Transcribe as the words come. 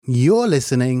You're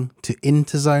listening to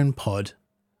Interzone Pod.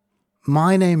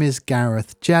 My name is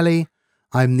Gareth Jelly.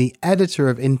 I'm the editor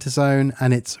of Interzone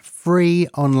and its free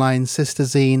online sister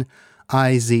zine,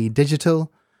 IZ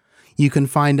Digital. You can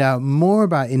find out more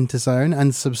about Interzone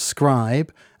and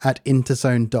subscribe at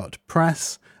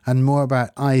interzone.press and more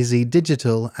about IZ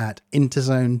Digital at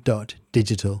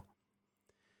interzone.digital.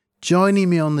 Joining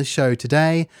me on the show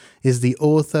today is the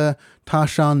author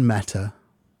Tashan Mehta.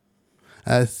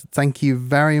 Thank you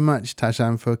very much,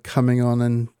 Tashan, for coming on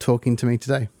and talking to me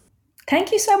today.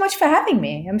 Thank you so much for having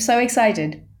me. I'm so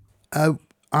excited.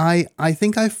 I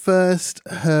think I first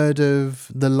heard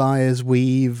of The Liar's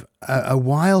Weave a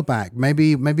while back.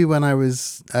 Maybe when I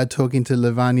was talking to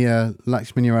Lavanya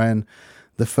Lakshminarayan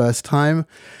the first time.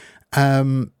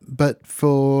 But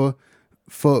for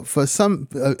some,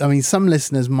 some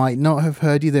listeners might not have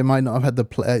heard you. They might not have had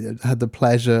the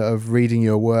pleasure of reading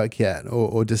your work yet,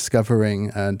 or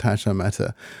discovering Tashan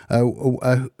Mehta.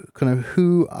 Kind of,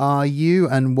 who are you,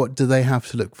 and what do they have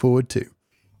to look forward to?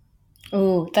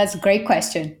 Oh, that's a great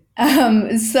question.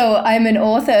 So I'm an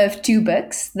author of 2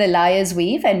 books, The Liar's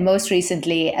Weave, and most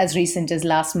recently, as recent as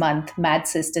last month, Mad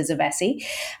Sisters of Essie.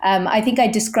 I think I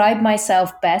describe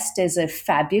myself best as a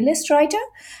fabulist writer,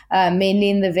 mainly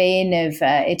in the vein of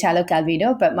Italo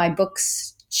Calvino, but my books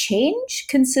change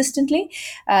consistently.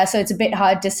 So it's a bit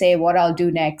hard to say what I'll do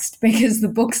next because the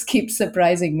books keep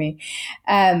surprising me.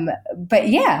 But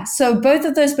yeah, so both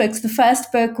of those books, the first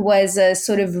book was a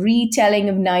sort of retelling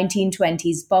of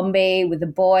 1920s Bombay with a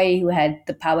boy who had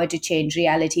the power to change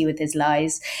reality with his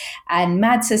lies. And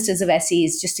Mad Sisters of Essie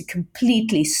is just a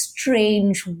completely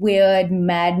strange, weird,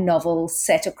 mad novel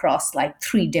set across like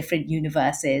 3 different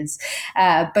universes.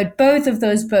 But both of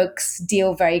those books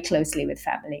deal very closely with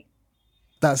family.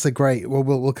 That's a great. Well,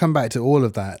 we'll come back to all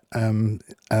of that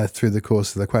through the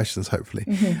course of the questions, hopefully.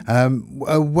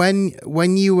 Mm-hmm.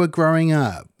 When you were growing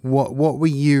up, what were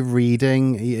you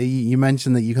reading? You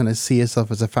mentioned that you kind of see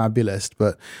yourself as a fabulist,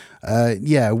 but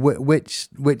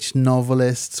which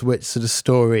novelists, which sort of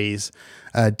stories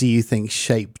do you think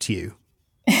shaped you?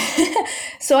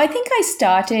 So I think I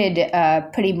started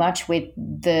pretty much with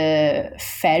the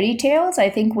fairy tales. I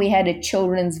think we had a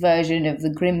children's version of the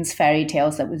Grimm's fairy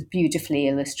tales that was beautifully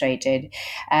illustrated.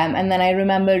 And then I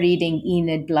remember reading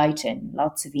Enid Blyton,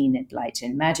 lots of Enid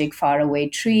Blyton, Magic Faraway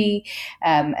Tree,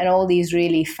 and all these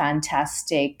really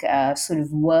fantastic sort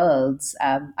of worlds.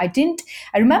 I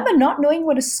remember not knowing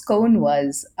what a scone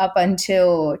was up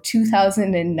until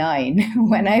 2009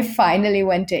 when I finally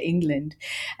went to England.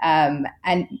 And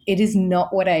it is not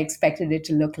what I expected it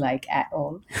to look like at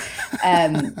all.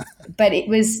 But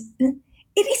it's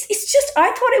just,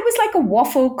 I thought it was like a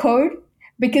waffle cone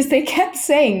because they kept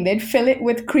saying they'd fill it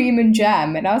with cream and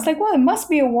jam. And I was like, well, it must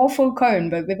be a waffle cone,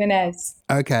 but with an S.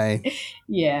 Okay.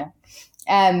 Yeah.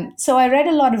 So I read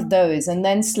a lot of those. And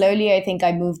then slowly, I think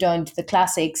I moved on to the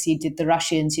classics. You did the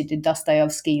Russians, you did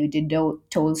Dostoevsky, you did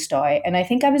Tolstoy. And I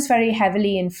think I was very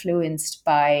heavily influenced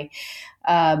by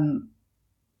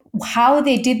how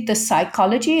they did the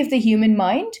psychology of the human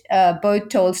mind, both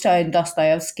Tolstoy and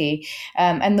Dostoevsky,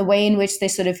 and the way in which they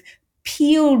sort of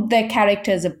peeled their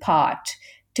characters apart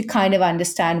to kind of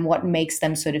understand what makes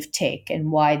them sort of tick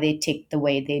and why they tick the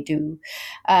way they do.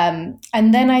 And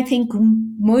then I think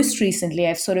most recently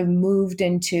I've sort of moved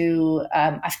into,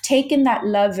 I've taken that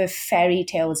love of fairy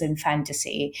tales and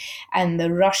fantasy and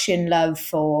the Russian love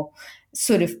for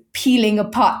sort of peeling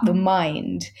apart the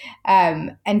mind,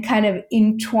 and kind of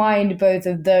entwined both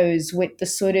of those with the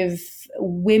sort of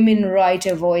women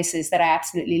writer voices that I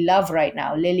absolutely love right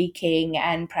now, Lily King,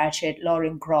 Anne Pratchett,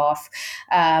 Lauren Groff,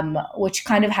 which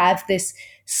kind of have this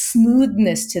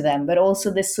smoothness to them, but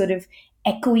also this sort of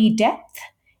echoey depth.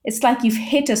 It's like you've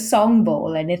hit a song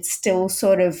bowl and it's still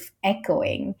sort of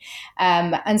echoing.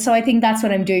 And so I think that's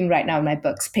what I'm doing right now in my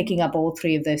books, picking up all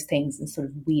 3 of those things and sort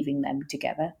of weaving them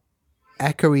together.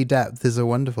 Echoey depth is a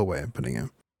wonderful way of putting it.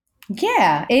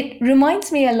 Yeah, it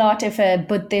reminds me a lot of a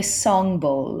Buddhist song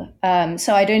bowl.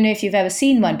 So I don't know if you've ever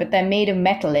seen one, but they're made of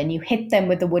metal and you hit them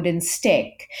with a wooden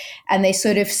stick and they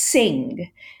sort of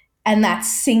sing. And that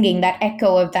singing, that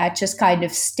echo of that just kind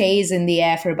of stays in the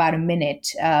air for about a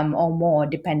minute or more,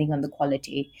 depending on the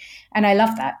quality. And I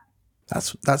love that.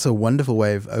 That's a wonderful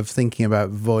way of thinking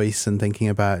about voice and thinking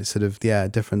about sort of,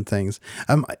 different things.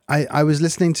 I was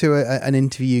listening to an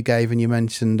interview you gave and you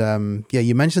mentioned,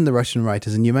 you mentioned the Russian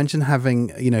writers and you mentioned having,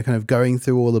 kind of going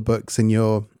through all the books in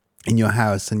your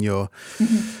house and your,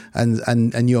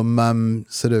 and your mum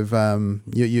sort of,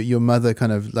 your mother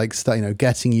kind of like,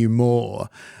 getting you more.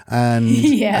 And,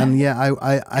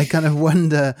 I kind of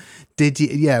wonder, did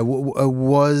you,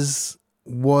 was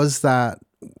that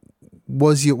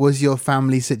was your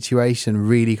family situation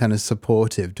really kind of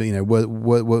supportive? You know,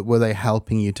 were they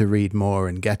helping you to read more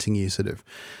and getting you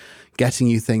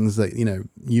things that, you know,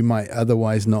 you might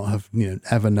otherwise not have, you know,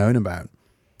 ever known about?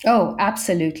 Oh,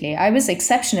 absolutely. I was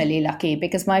exceptionally lucky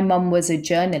because my mum was a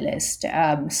journalist.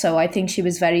 So I think she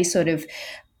was very sort of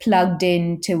plugged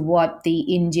into what the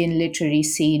Indian literary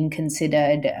scene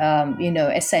considered,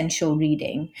 essential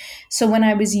reading. So when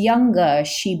I was younger,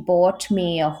 she bought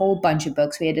me a whole bunch of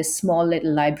books. We had a small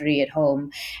little library at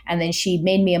home. And then she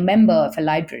made me a member of a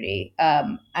library.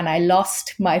 And I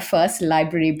lost my first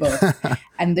library book.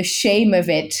 And the shame of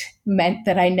it meant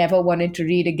that I never wanted to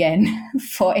read again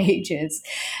for ages.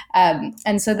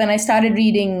 And so then I started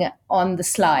reading on the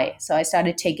sly. So I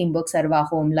started taking books out of our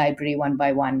home library one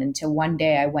by one until one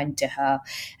day I went to her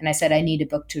and I said, I need a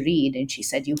book to read. And she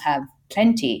said, you have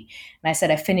plenty. And I said,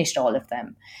 I finished all of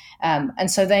them. And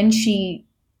so then she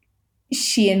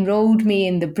enrolled me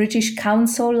in the British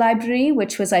Council Library,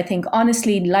 which was, I think,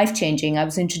 honestly life-changing. I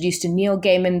was introduced to Neil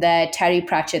Gaiman there, Terry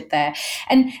Pratchett there.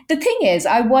 And the thing is,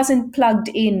 I wasn't plugged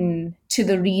in to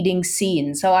the reading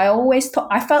scene. So I always thought,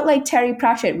 I felt like Terry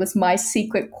Pratchett was my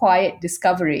secret quiet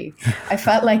discovery. I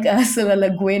felt like Ursula Le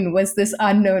Guin was this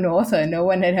unknown author no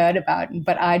one had heard about,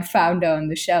 but I'd found her on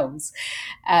the shelves.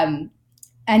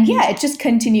 And yeah, it just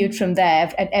continued from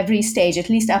there at every stage, at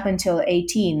least up until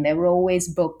 18. There were always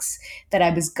books that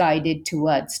I was guided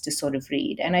towards to sort of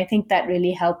read. And I think that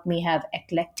really helped me have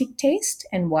eclectic taste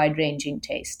and wide ranging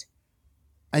taste.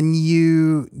 And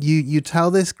you tell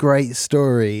this great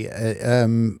story.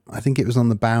 I think it was on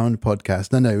the Bound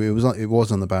podcast. No, it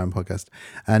was on the Bound podcast,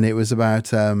 and it was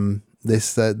about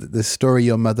this story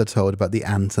your mother told about the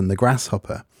ant and the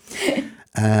grasshopper.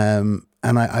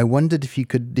 And I wondered if you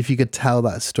could tell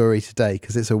that story today,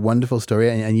 because it's a wonderful story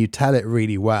and you tell it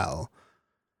really well.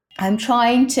 I'm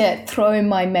trying to throw in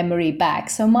my memory back.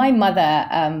 So my mother,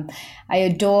 I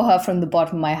adore her from the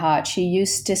bottom of my heart. She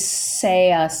used to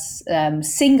sing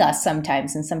us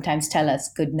sometimes, and sometimes tell us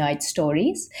good night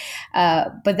stories.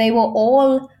 But they were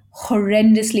all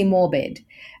horrendously morbid,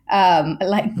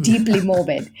 like deeply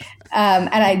morbid. And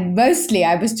I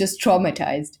was just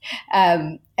traumatized.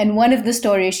 And one of the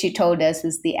stories she told us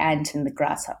was the ant and the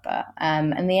grasshopper.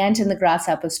 And the ant and the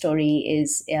grasshopper story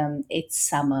is it's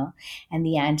summer and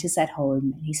the ant is at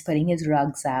home and he's putting his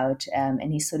rugs out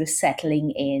and he's sort of settling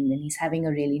in and he's having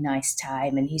a really nice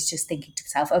time. And he's just thinking to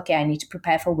himself, okay, I need to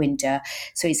prepare for winter.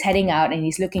 So he's heading out and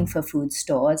he's looking for food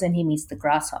stores and he meets the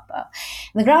grasshopper.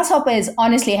 And the grasshopper is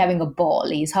honestly having a ball.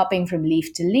 He's hopping from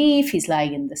leaf to leaf. He's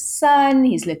lying in the sun.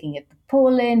 He's looking at the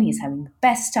pollen. He's having the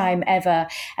best time ever.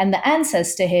 And the ant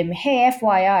says to him, hey,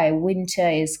 FYI, winter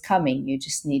is coming. You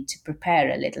just need to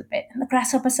prepare a little bit. And the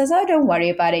grasshopper says, oh, don't worry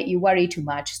about it. You worry too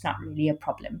much. It's not really a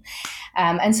problem.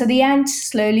 And so the ant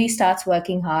slowly starts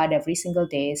working hard every single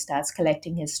day, starts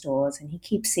collecting his stores, and he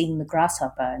keeps seeing the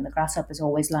grasshopper. And the grasshopper is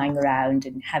always lying around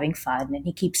and having fun. And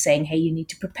he keeps saying, hey, you need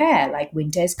to prepare. Like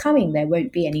winter is coming. There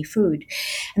won't be any food.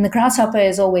 And the grasshopper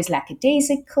is always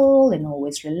lackadaisical and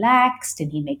always relaxed.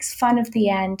 And he makes fun of the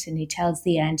ant and he tells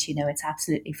the ant, it's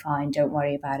absolutely fine. Don't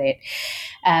worry about it.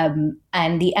 And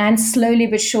the ant slowly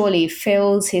but surely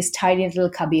fills his tiny little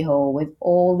cubbyhole with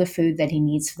all the food that he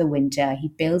needs for the winter. He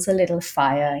builds a little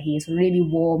fire. He has a really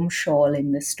warm shawl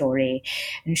in the story.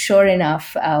 And sure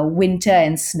enough, winter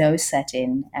and snow set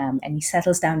in, and he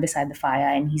settles down beside the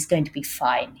fire and he's going to be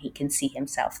fine. He can see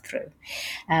himself through.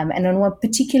 And on one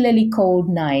particularly cold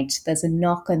night, there's a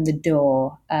knock on the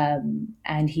door,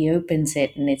 and he opens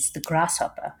it and it's the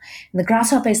grasshopper. And the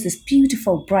grasshopper is this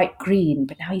beautiful bright green,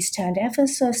 but now he's turned ever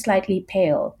so slightly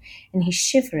pale and he's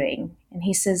shivering. And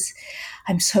he says,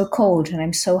 I'm so cold and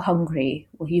I'm so hungry.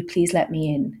 Will you please let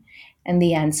me in? And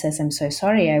the ant says, I'm so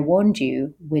sorry. I warned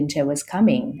you. Winter was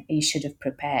coming. You should have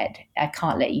prepared. I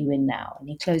can't let you in now. And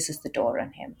he closes the door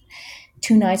on him.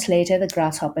 2 nights later, the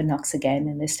grasshopper knocks again,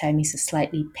 and this time he's a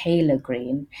slightly paler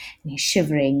green, and he's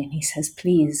shivering, and he says,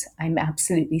 please, I'm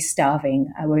absolutely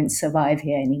starving. I won't survive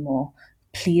here anymore.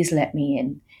 Please let me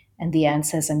in. And the ant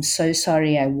says, I'm so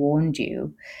sorry. I warned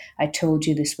you. I told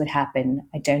you this would happen.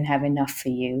 I don't have enough for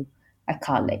you. I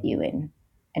can't let you in.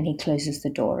 And he closes the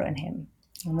door on him.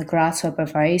 And the grasshopper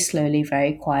very slowly,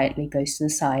 very quietly goes to the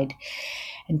side.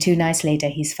 And 2 nights later,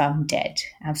 he's found dead,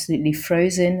 absolutely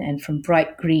frozen. And from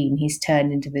bright green, he's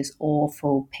turned into this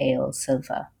awful pale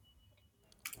silver.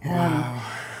 Wow.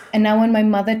 And now when my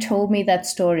mother told me that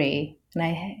story,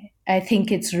 and I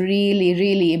think it's really,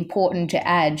 really important to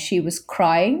add, she was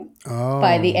crying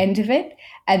by the end of it.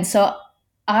 And so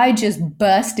I just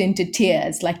burst into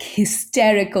tears, like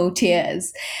hysterical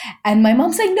tears. And my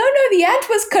mom's like, no, no, the ant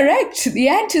was correct. The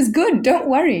ant is good. Don't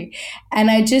worry.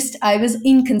 And I was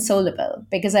inconsolable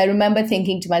because I remember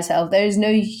thinking to myself, there's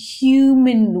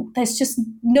just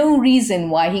no reason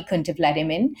why he couldn't have let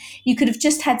him in. You could have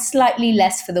just had slightly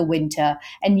less for the winter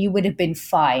and you would have been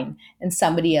fine and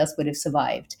somebody else would have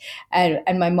survived.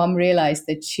 And my mom realized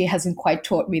that she hasn't quite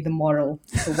taught me the moral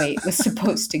the way it was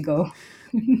supposed to go.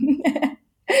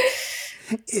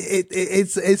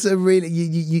 It's a really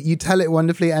you tell it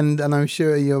wonderfully, and I'm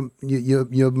sure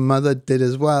your mother did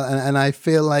as well, and I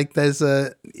feel like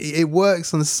it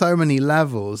works on so many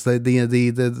levels.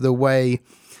 The way,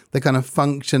 the kind of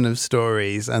function of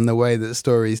stories and the way that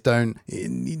stories don't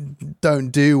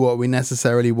do what we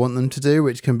necessarily want them to do,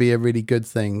 which can be a really good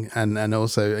thing, and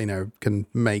also, you know, can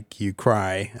make you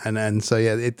cry, and so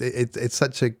yeah, it's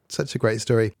such a great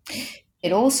story.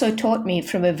 It also taught me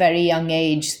from a very young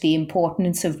age the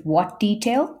importance of what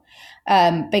detail.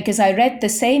 Because I read the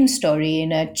same story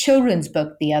in a children's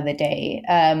book the other day,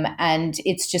 and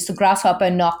it's just a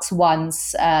grasshopper knocks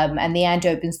once, and the ant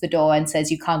opens the door and says,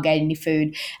 "You can't get any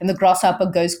food." And the grasshopper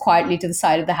goes quietly to the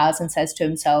side of the house and says to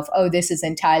himself, "Oh, this is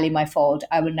entirely my fault.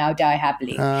 I will now die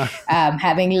happily,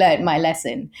 having learnt my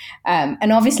lesson."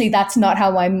 And obviously, that's not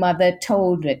how my mother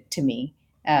told it to me.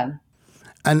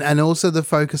 And also the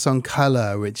focus on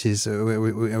color, which is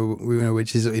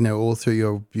you know, all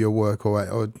through your work,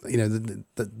 or you know,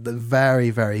 the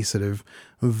very, very sort of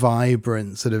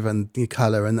vibrant sort of and the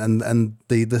color and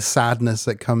the sadness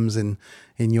that comes in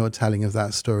your telling of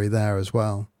that story there as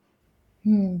well.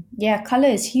 Yeah, color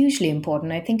is hugely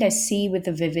important. I think I see with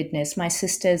the vividness. My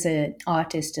sister's an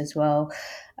artist as well.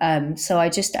 So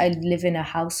I live in a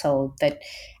household that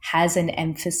has an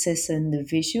emphasis in the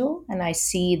visual, and I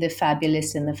see the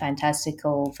fabulous and the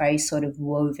fantastical very sort of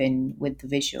woven with the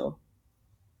visual.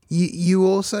 You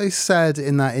also said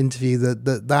in that interview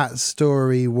that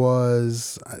story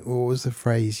was, what was the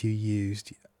phrase you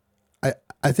used?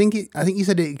 I think you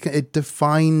said it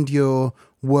defined your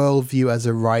worldview as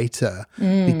a writer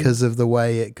because of the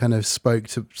way it kind of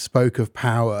spoke of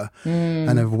power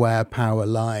and of where power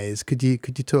lies. Could you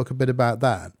talk a bit about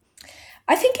that?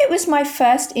 I think it was my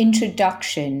first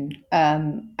introduction,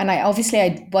 and I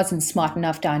wasn't smart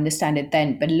enough to understand it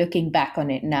then. But looking back on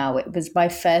it now, it was my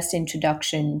first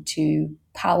introduction to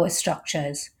power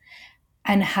structures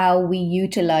and how we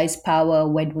utilize power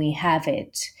when we have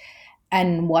it,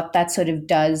 and what that sort of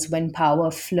does when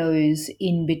power flows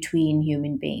in between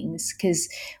human beings. Because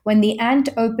when the ant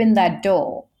opened that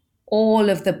door, all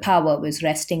of the power was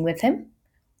resting with him,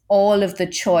 all of the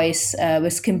choice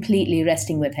was completely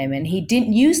resting with him. And he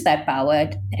didn't use that power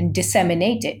and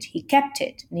disseminate it. He kept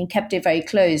it, and he kept it very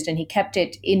closed, and he kept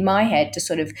it in my head to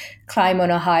sort of climb on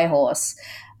a high horse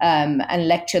and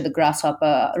lecture the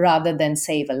grasshopper rather than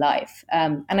save a life.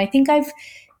 And I think I've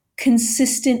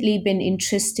consistently been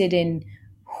interested in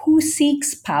who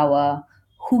seeks power,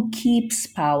 who keeps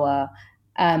power,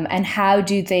 and how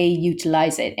do they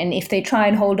utilize it. And if they try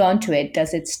and hold on to it,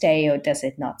 does it stay or does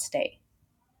it not stay?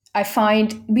 I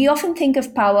find we often think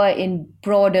of power in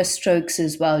broader strokes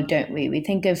as well, don't we? We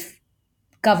think of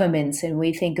governments and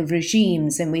we think of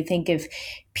regimes and we think of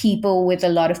people with a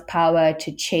lot of power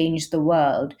to change the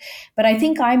world. But I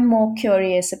think I'm more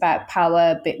curious about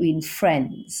power between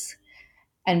friends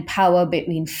and power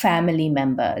between family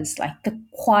members, like the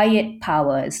quiet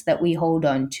powers that we hold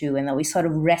on to and that we sort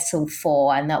of wrestle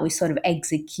for and that we sort of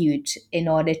execute in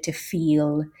order to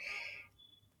feel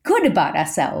good about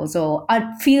ourselves or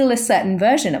feel a certain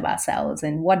version of ourselves.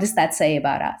 And what does that say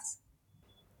about us?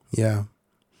 Yeah.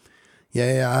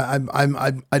 Yeah.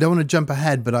 I don't want to jump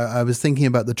ahead, but I was thinking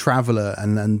about the Traveller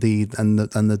and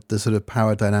the sort of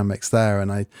power dynamics there,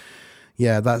 and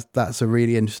that's a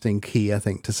really interesting key, I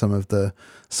think, to some of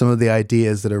the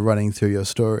ideas that are running through your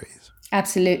stories.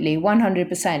 Absolutely,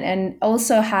 100%. And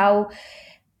also how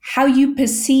you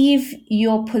perceive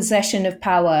your possession of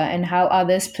power and how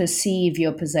others perceive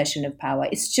your possession of power.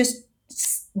 It's just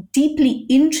deeply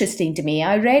interesting to me.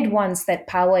 I read once that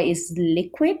power is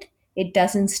liquid, it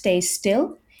doesn't stay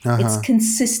still. It's Uh-huh.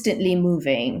 consistently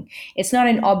moving. It's not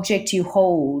an object you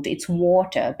hold, it's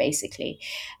water, basically.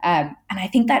 And I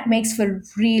think that makes for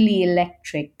really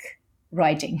electric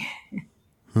writing.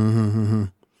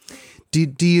 Do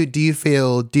you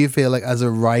feel like as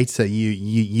a writer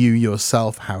you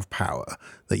yourself have power,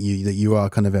 that you are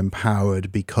kind of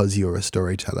empowered because you're a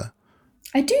storyteller?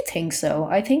 I do think so.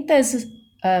 I think there's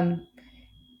an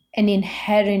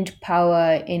inherent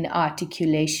power in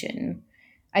articulation.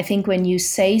 I think when you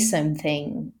say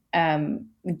something,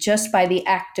 just by the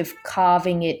act of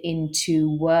carving it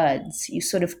into words, you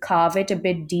sort of carve it a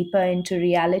bit deeper into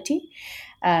reality.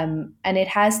 And it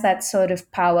has that sort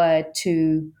of power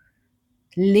to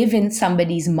live in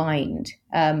somebody's mind.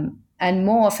 And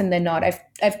more often than not,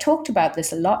 I've talked about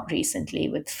this a lot recently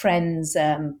with friends,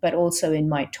 but also in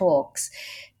my talks.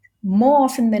 More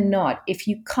often than not, if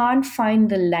you can't find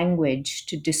the language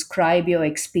to describe your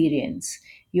experience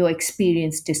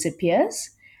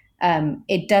disappears.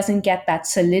 It doesn't get that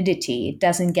solidity, it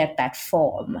doesn't get that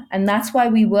form. And that's why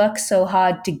we work so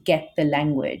hard to get the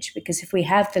language, because if we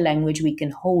have the language, we can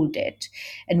hold it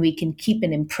and we can keep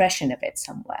an impression of it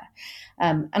somewhere.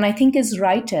 And I think as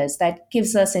writers, that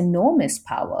gives us enormous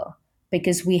power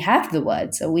because we have the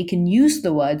words, or we can use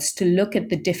the words to look at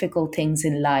the difficult things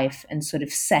in life and sort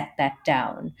of set that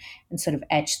down and sort of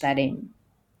etch that in.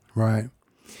 Right.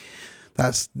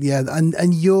 That's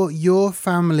and your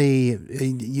family,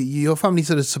 your family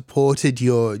sort of supported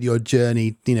your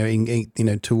journey,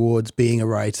 towards being a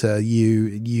writer.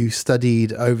 You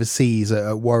studied overseas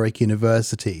at Warwick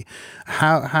University.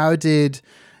 How did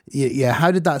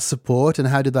that support and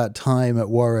how did that time at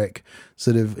Warwick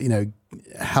sort of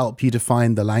help you to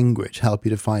find the language, help you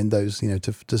to find those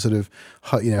to sort of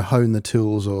hone the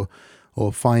tools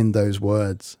or find those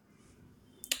words?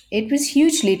 It was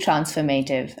hugely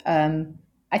transformative.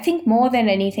 I think more than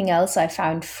anything else, I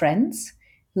found friends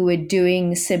who were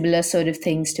doing similar sort of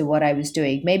things to what I was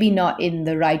doing. Maybe not in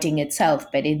the writing itself,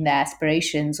 but in their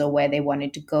aspirations or where they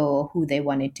wanted to go or who they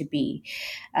wanted to be.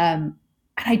 And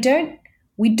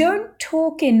we don't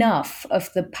talk enough of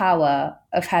the power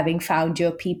of having found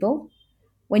your people.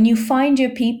 When you find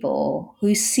your people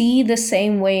who see the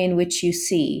same way in which you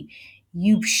see,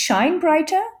 you shine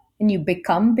brighter and you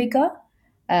become bigger.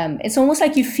 It's almost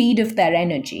like you feed off their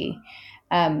energy.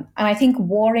 And I think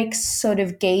Warwick sort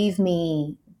of gave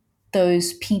me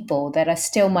those people that are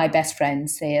still my best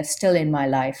friends. They are still in my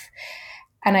life.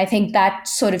 And I think that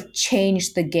sort of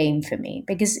changed the game for me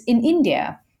because in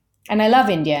India, and I love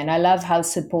India and I love how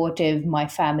supportive my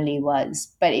family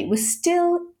was, but it was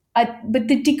still, but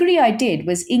the degree I did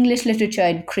was English literature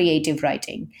and creative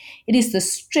writing. It is the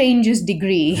strangest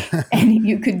degree and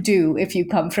you could do if you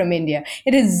come from India.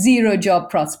 It has zero job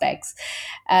prospects.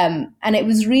 And it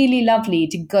was really lovely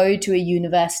to go to a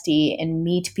university and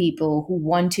meet people who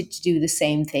wanted to do the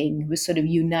same thing, who were sort of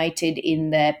united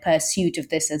in their pursuit of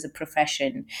this as a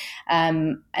profession,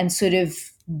 and sort of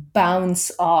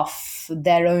bounce off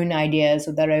their own ideas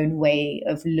or their own way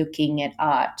of looking at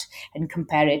art and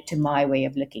compare it to my way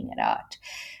of looking at art.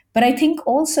 But I think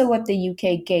also what the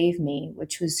UK gave me,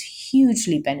 which was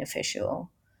hugely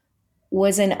beneficial,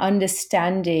 was an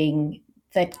understanding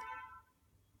that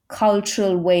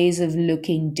cultural ways of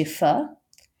looking differ.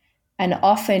 And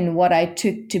often what I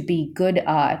took to be good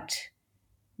art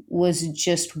was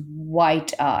just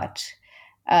white art.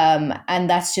 And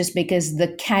that's just because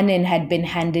the canon had been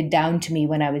handed down to me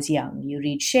when I was young. You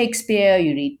read Shakespeare,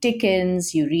 you read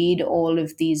Dickens, you read all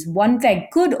of these they're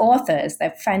good authors,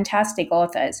 they're fantastic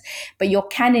authors, but your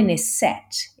canon is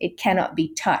set. It cannot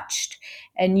be touched.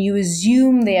 And you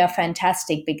assume they are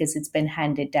fantastic because it's been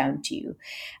handed down to you.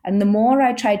 And the more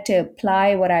I tried to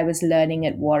apply what I was learning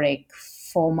at Warwick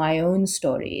for my own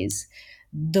stories,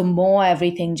 the more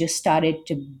everything just started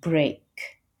to break.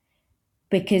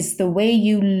 Because the way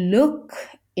you look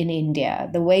in India,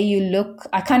 the way you look,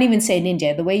 I can't even say in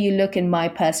India, the way you look in my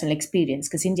personal experience,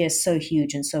 because India is so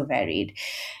huge and so varied,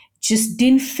 just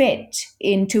didn't fit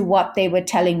into what they were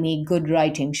telling me good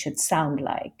writing should sound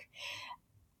like.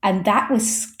 And that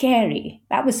was scary.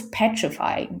 That was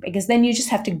petrifying because then you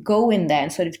just have to go in there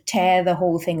and sort of tear the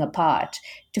whole thing apart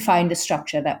to find a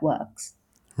structure that works.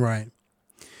 Right.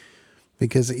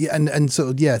 Because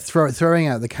throwing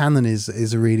out the canon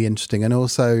is really interesting, and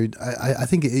also I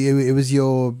think it was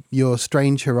your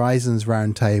Strange Horizons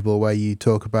roundtable where you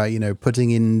talk about putting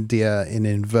India in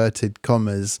inverted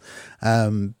commas,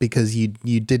 because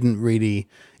you didn't really.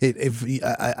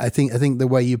 I think the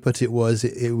way you put it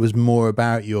was more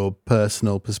about your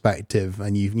personal perspective,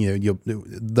 and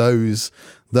those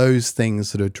things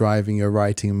sort of driving your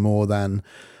writing more than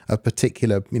a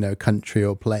particular country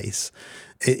or place.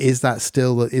 Is that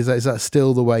still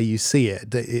the way you see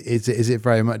it? Is it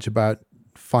very much about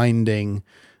finding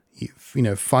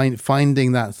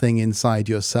that thing inside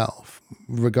yourself,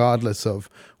 regardless of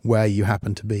where you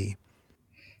happen to be?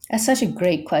 That's such a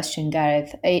great question,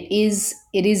 Gareth. It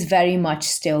is very much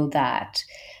still that.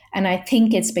 And I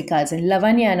think it's because, and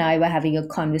Lavanya and I were having a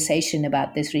conversation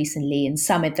about this recently, and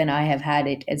Samit and I have had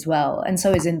it as well, and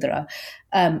so is Indra,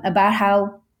 about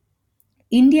how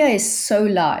India is so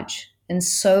large and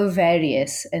so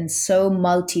various and so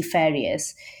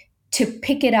multifarious to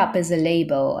pick it up as a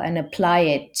label and apply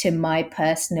it to my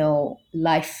personal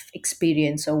life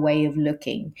experience or way of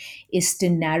looking is to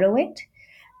narrow it.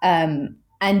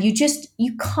 And you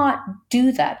can't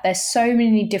do that. There's so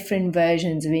many different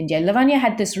versions of India. Lavanya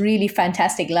had this really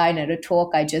fantastic line at a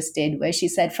talk I just did where she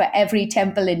said, for every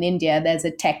temple in India, there's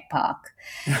a tech park.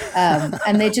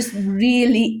 And there just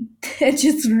really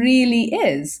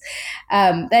is.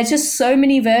 There's just so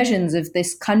many versions of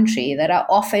this country that are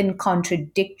often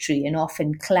contradictory and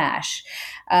often clash.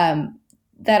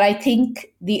 That I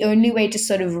think the only way to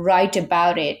sort of write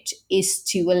about it is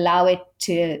to allow it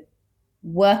to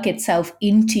work itself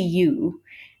into you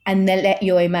and then let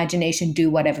your imagination do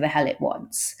whatever the hell it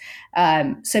wants.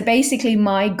 So basically,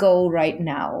 my goal right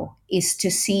now is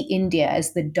to see India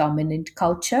as the dominant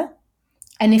culture.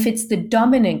 And if it's the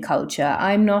dominant culture,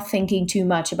 I'm not thinking too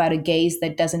much about a gaze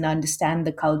that doesn't understand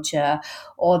the culture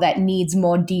or that needs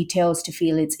more details to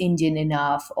feel it's Indian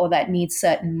enough or that needs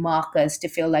certain markers to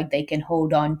feel like they can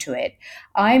hold on to it.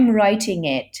 I'm writing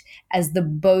it as the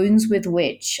bones with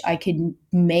which I can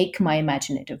make my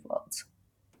imaginative worlds.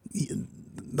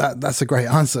 That's a great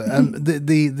answer.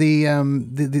 The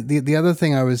other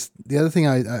thing I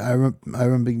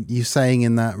remember you saying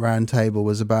in that round table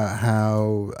was about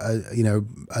how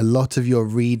a lot of your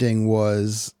reading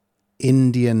was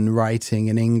Indian writing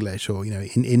in English, or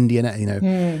in Indian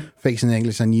fiction in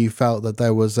English, and you felt that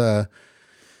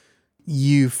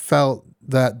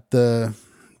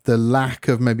the lack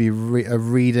of maybe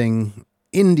of reading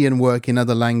Indian work in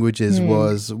other languages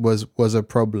was a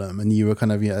problem, and you were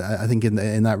kind of, I think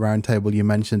in that round table you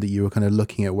mentioned that you were kind of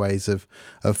looking at ways of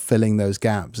filling those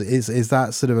gaps. Is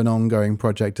that sort of an ongoing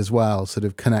project as well, sort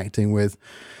of connecting with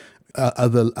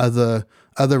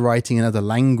other writing in other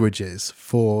languages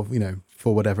for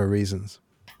whatever reasons?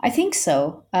 I think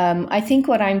so. I think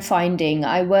what I'm finding,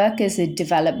 I work as a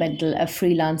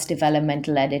freelance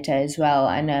developmental editor as well,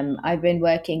 and I've been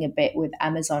working a bit with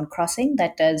Amazon Crossing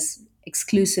that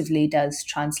exclusively does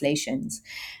translations,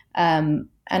 and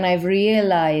I've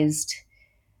realized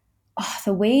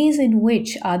the ways in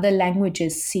which other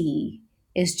languages see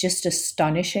is just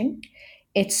astonishing.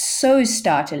 It's so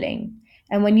startling.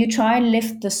 And when you try and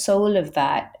lift the soul of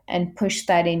that and push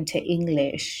that into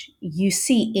English, you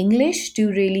see English do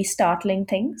really startling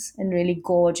things and really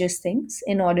gorgeous things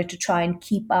in order to try and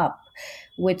keep up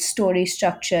with story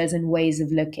structures and ways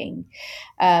of looking.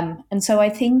 And so I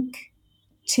think,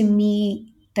 to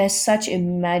me, there's such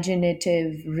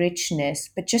imaginative richness,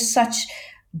 but just such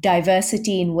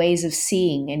diversity in ways of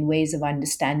seeing and ways of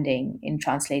understanding in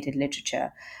translated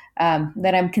literature,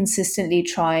 that I'm consistently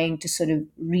trying to sort of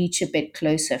reach a bit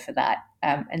closer for that,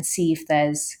 and see if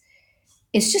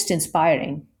it's just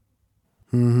inspiring.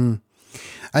 Mm-hmm.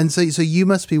 And so you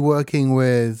must be working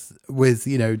with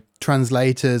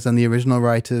translators and the original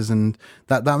writers, and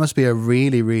that must be a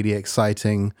really, really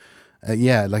exciting,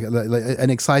 like an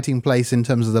exciting place in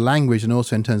terms of the language, and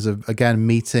also in terms of, again,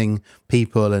 meeting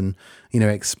people and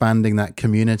expanding that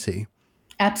community.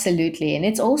 Absolutely. And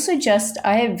it's also just,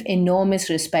 I have enormous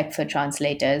respect for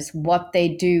translators. What they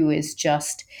do is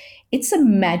just, it's a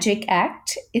magic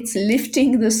act. It's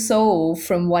lifting the soul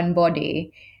from one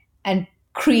body and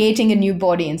creating a new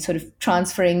body and sort of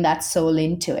transferring that soul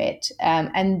into it.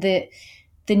 And the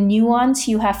nuance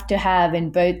you have to have in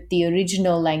both the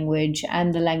original language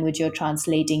and the language you're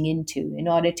translating into in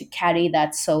order to carry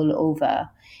that soul over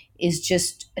is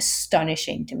just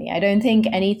astonishing to me. I don't think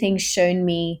anything's shown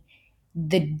me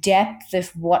the depth of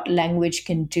what language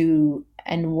can do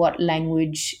and what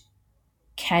language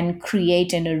can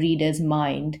create in a reader's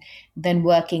mind than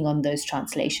working on those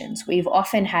translations. We've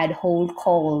often had whole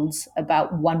calls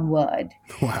about one word.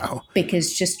 Wow.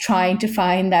 Because just trying to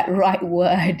find that right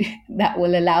word that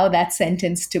will allow that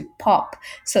sentence to pop,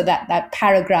 so that that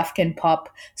paragraph can pop,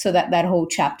 so that that whole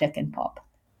chapter can pop.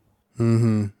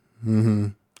 Mm-hmm. Mm-hmm.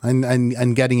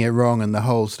 And getting it wrong, and the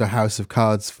whole sort of house of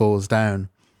cards falls down.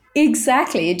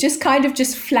 Exactly. It just kind of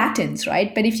just flattens,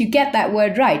 right? But if you get that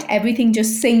word right, everything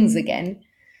just sings again.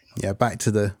 Yeah, back to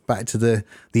the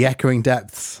echoing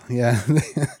depths. Yeah.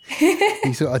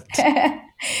 You sort of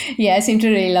yeah, I seem to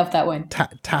really love that one.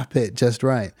 Tap it just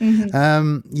right.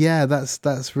 Mm-hmm. Yeah,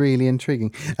 that's really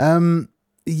intriguing.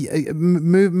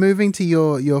 Moving to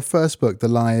your first book, The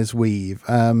Liar's Weave.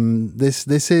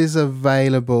 This is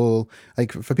available,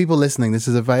 like, for people listening. This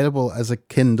is available as a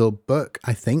Kindle book,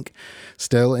 I think,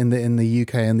 still in the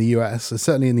UK and the US,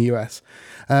 certainly in the US.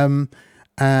 And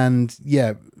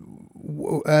yeah,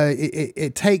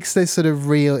 it takes this sort of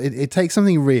real, it takes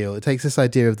something real, it takes this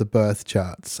idea of the birth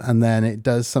charts, and then it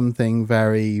does something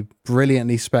very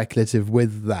brilliantly speculative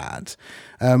with that.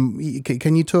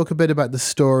 Can you talk a bit about the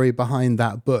story behind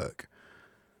that book?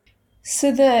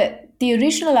 So the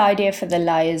original idea for the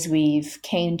Liar's Weave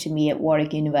came to me at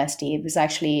Warwick University. It was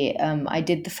actually I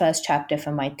did the first chapter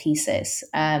for my thesis,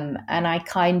 and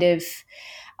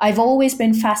I've always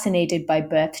been fascinated by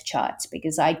birth charts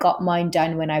because I got mine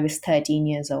done when I was 13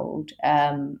 years old.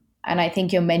 And I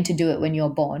think you're meant to do it when you're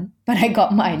born, but I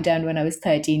got mine done when I was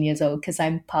 13 years old because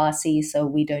I'm Parsi, so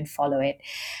we don't follow it.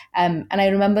 And I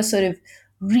remember sort of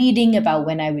reading about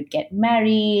when I would get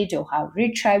married or how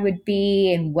rich I would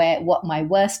be and what my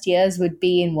worst years would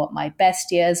be and what my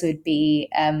best years would be.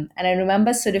 And I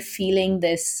remember sort of feeling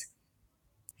this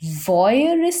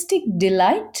voyeuristic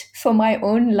delight for my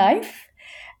own life,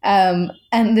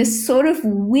 and this sort of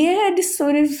weird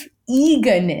sort of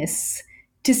eagerness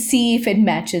to see if it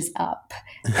matches up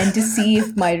and to see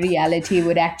if my reality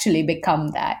would actually become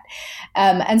that.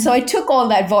 And so I took all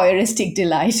that voyeuristic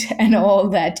delight and all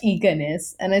that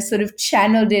eagerness and I sort of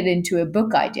channeled it into a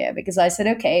book idea because I said,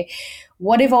 okay,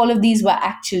 what if all of these were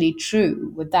actually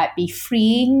true? Would that be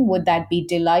freeing? Would that be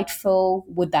delightful?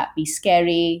 Would that be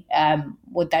scary?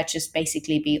 Would that just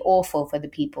basically be awful for the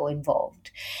people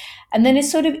involved? And then it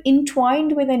sort of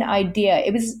entwined with an idea.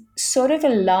 It was sort of a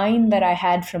line that I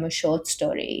had from a short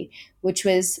story, which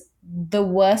was the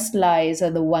worst lies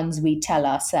are the ones we tell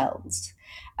ourselves.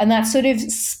 And that sort of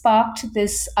sparked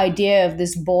this idea of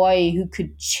this boy who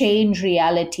could change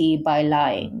reality by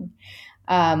lying.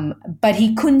 But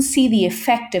he couldn't see the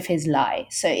effect of his lie.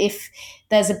 So if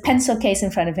there's a pencil case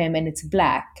in front of him and it's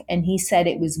black, and he said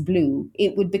it was blue,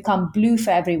 it would become blue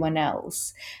for everyone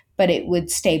else, but it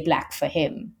would stay black for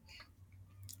him.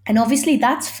 And obviously,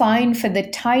 that's fine for the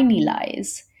tiny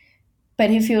lies. But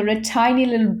if you're a tiny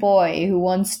little boy who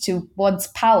wants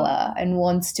power and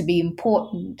wants to be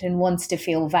important and wants to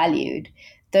feel valued,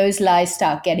 those lies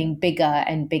start getting bigger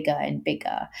and bigger and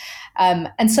bigger.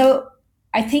 And so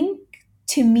I think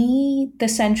to me, the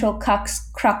central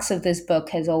crux of this book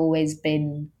has always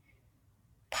been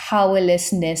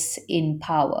powerlessness in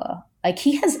power. Like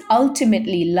he has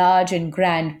ultimately large and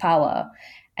grand power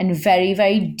and very,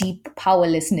 very deep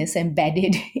powerlessness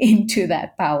embedded into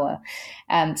that power.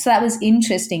 So that was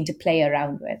interesting to play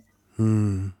around with.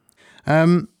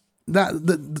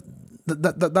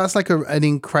 That's like an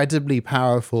incredibly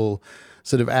powerful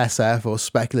sort of SF or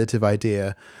speculative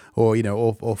idea, or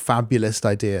or fabulist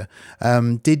idea.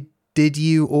 Did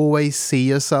you always see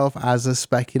yourself as a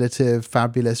speculative,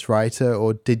 fabulous writer,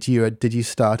 or did you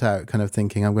start out kind of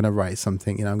thinking, I'm going to write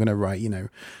something, I'm going to write,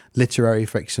 literary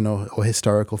fiction or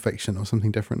historical fiction or something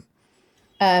different?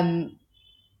 I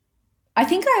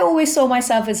think I always saw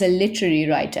myself as a literary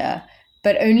writer,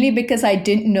 but only because I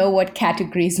didn't know what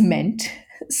categories meant.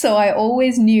 So I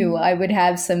always knew I would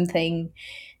have something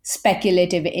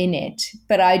speculative in it,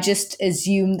 but I just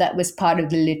assumed that was part of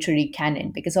the literary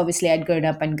canon because obviously I'd grown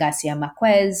up on Garcia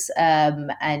Marquez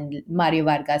and Mario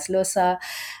Vargas Llosa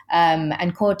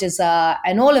and Cortázar,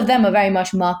 and all of them are very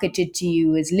much marketed to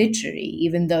you as literary,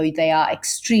 even though they are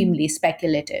extremely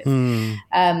speculative.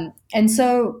 And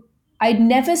so I'd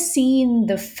never seen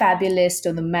the fabulous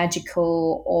or the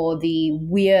magical or the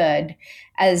weird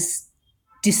as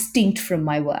distinct from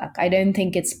my work. I don't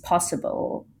think it's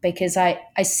possible because I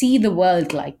see the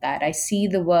world like that. I see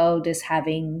the world as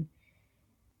having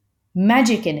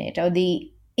magic in it or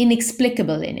the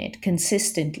inexplicable in it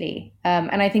consistently.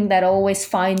 And I think that always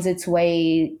finds its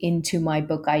way into my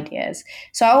book ideas.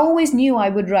 So I always knew I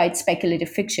would write speculative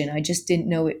fiction. I just didn't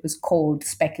know it was called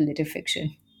speculative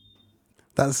fiction.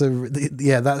 That's a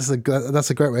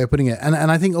great way of putting it, and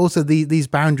I think also these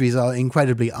boundaries are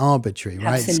incredibly arbitrary,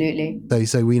 right? Absolutely.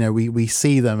 So we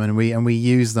see them and we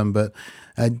use them, but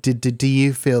do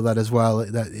you feel that as well,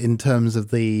 that in terms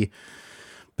of the,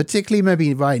 particularly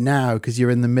maybe right now because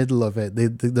you're in the middle of it,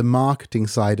 the marketing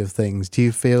side of things, do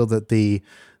you feel that the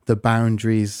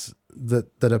boundaries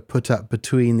that are put up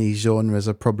between these genres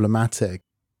are problematic?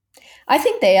 I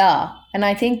think they are. And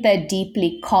I think they're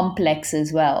deeply complex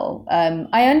as well.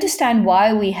 I understand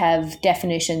why we have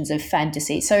definitions of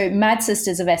fantasy. So, Mad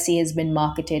Sisters of Essie has been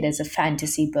marketed as a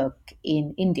fantasy book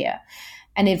in India.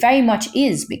 And it very much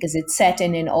is because it's set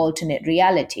in an alternate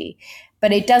reality.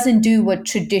 But it doesn't do what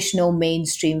traditional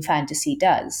mainstream fantasy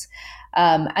does.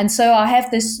 And so I have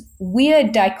this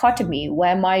weird dichotomy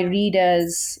where my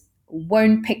readers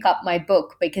won't pick up my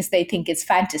book because they think it's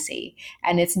fantasy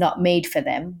and it's not made for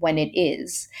them when it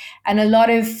is. And a lot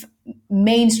of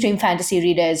mainstream fantasy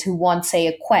readers who want, say,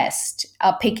 a quest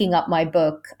are picking up my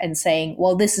book and saying,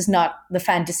 well, this is not the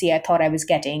fantasy I thought I was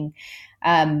getting.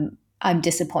 I'm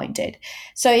disappointed.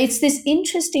 So it's this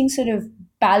interesting sort of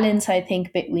balance, I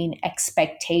think, between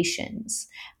expectations.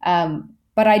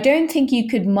 But I don't think you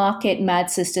could market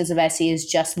Mad Sisters of Essie as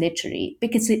just literary,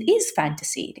 because it is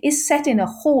fantasy. It is set in a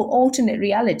whole alternate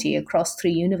reality across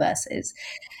three universes.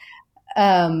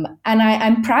 And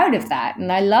I'm proud of that,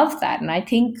 and I love that. And I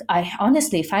think, I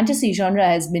honestly, fantasy genre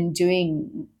has been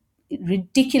doing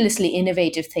ridiculously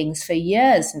innovative things for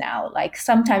years now, like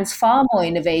sometimes far more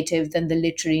innovative than the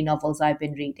literary novels I've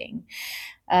been reading.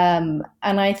 And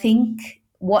I think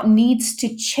what needs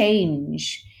to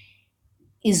change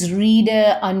is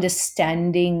reader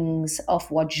understandings of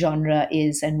what genre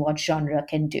is and what genre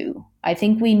can do. I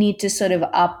think we need to sort of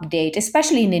update,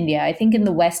 especially in India. I think in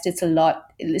the West it's a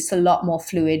lot more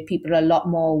fluid. People are a lot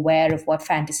more aware of what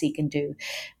fantasy can do.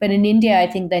 But in India, I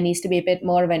think there needs to be a bit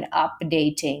more of an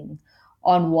updating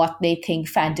on what they think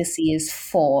fantasy is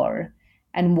for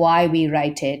and why we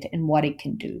write it and what it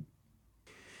can do.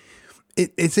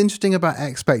 It's interesting about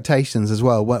expectations as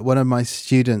well. One of my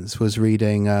students was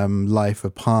reading Life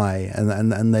of Pi,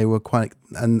 and they were quite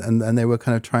and they were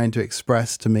kind of trying to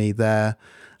express to me their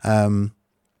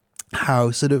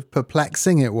how sort of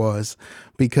perplexing it was,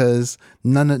 because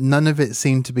none of it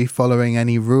seemed to be following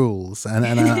any rules, and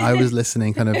I was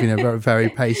listening kind of very, very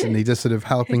patiently, just sort of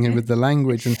helping him with the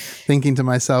language and thinking to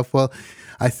myself, well,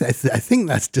 I think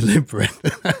that's deliberate.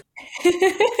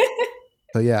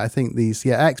 So yeah, I think these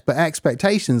but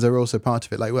expectations are also part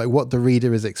of it, like what the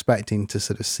reader is expecting to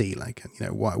sort of see, like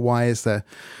why is there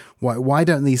why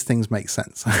don't these things make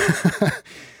sense?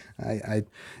 I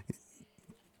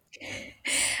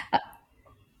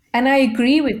And I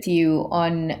agree with you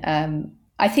on,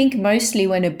 I think mostly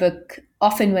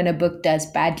often when a book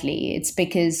does badly, it's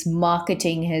because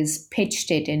marketing has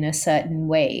pitched it in a certain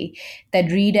way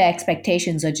that reader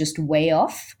expectations are just way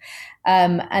off.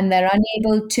 And they're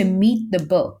unable to meet the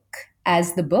book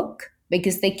as the book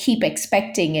because they keep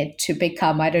expecting it to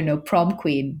become, I don't know, prom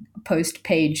queen post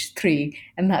page 3,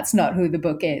 and that's not who the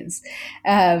book is.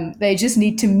 They just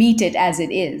need to meet it as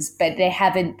it is, but the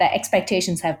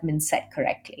expectations haven't been set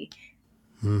correctly.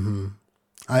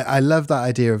 I love that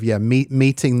idea of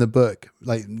meeting the book,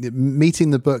 like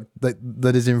meeting the book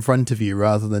that is in front of you,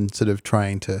 rather than sort of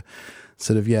trying to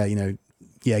sort of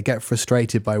get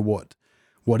frustrated by what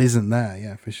isn't there.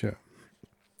 Yeah, for sure.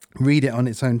 Read it on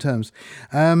its own terms.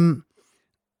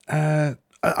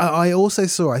 I also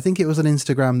saw, I think it was on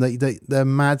Instagram, that the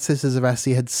Mad Sisters of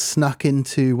Essie had snuck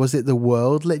into, was it the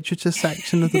world literature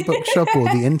section of the bookshop or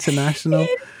the international?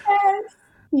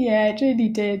 Yeah, it really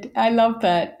did. I love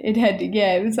that.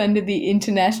 It was under the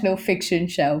international fiction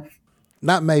shelf.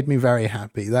 That made me very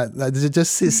happy. That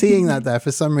just seeing that there,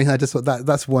 for some reason, I just thought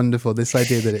that's wonderful. This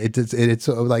idea that it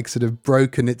sort of like sort of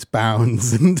broken its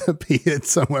bounds and appeared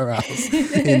somewhere else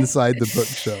inside the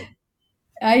bookshop.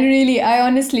 I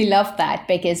honestly love that,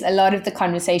 because a lot of the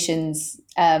conversations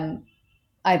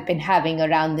I've been having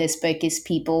around this book is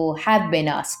people have been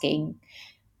asking,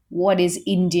 what is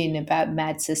Indian about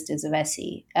Mad Sisters of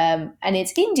Essie? And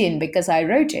it's Indian because I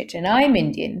wrote it and I'm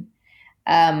Indian.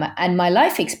 And my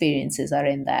life experiences are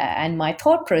in there, and my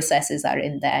thought processes are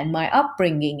in there, and my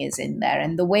upbringing is in there,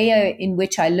 and the way in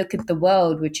which I look at the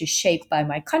world, which is shaped by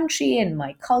my country and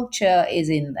my culture, is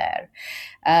in there.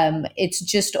 It's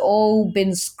just all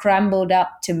been scrambled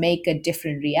up to make a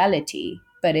different reality,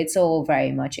 but it's all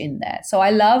very much in there. So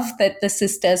I love that the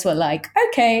sisters were like,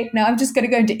 okay, now I'm just going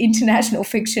to go into international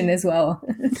fiction as well.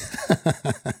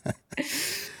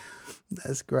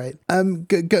 That's great.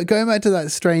 Going back to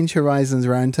that Strange Horizons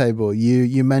roundtable,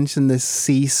 you mentioned this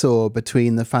seesaw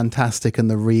between the fantastic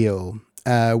and the real,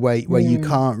 where you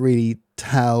can't really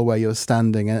tell where you're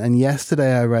standing. And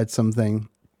yesterday I read something.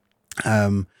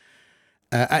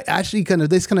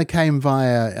 This kind of came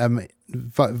via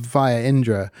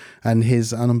Indra and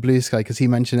his on Blue Sky, because he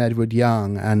mentioned Edward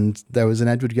Young, and there was an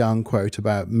Edward Young quote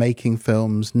about making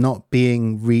films not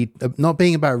being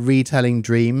about retelling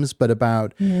dreams, but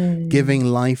about giving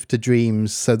life to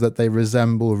dreams so that they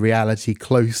resemble reality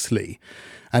closely,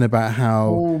 and about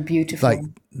how beautiful. Like,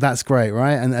 that's great,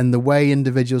 right? And the way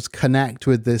individuals connect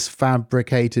with this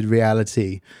fabricated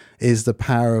reality is the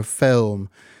power of film,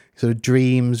 sort of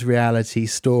dreams, reality,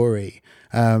 story.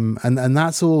 And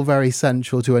that's all very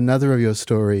central to another of your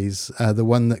stories, the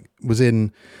one that was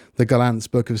in the Gallant's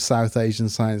book of South Asian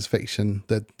science fiction,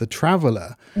 The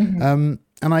Traveller. And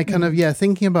I kind of,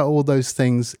 thinking about all those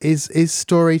things, is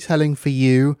storytelling for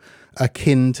you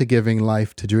akin to giving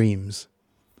life to dreams?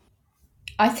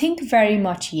 I think very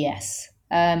much yes.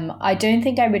 I don't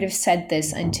think I would have said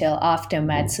this until after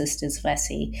Mad Sisters of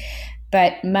Essie,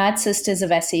 but Mad Sisters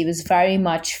of Essie was very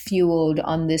much fueled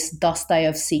on this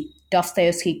Dostoevsky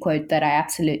quote that I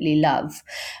absolutely love,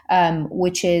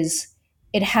 which is,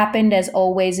 "It happened as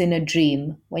always in a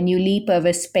dream, when you leap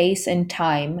over space and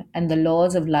time and the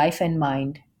laws of life and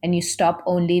mind, and you stop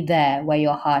only there where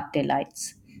your heart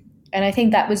delights." And I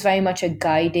think that was very much a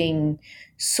guiding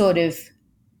sort of,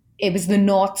 it was the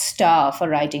North Star for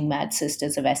writing Mad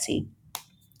Sisters of Essie.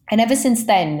 And ever since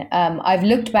then, I've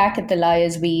looked back at The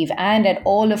Liar's Weave and at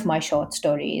all of my short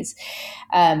stories.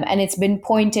 And it's been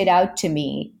pointed out to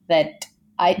me that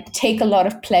I take a lot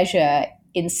of pleasure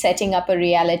in setting up a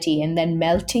reality and then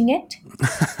melting it.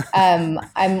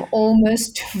 I'm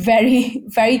almost very,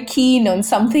 very keen on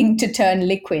something to turn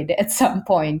liquid at some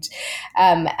point,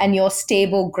 and your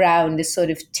stable ground is sort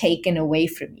of taken away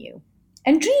from you.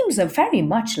 And dreams are very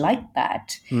much like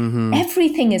that.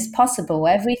 Everything is possible,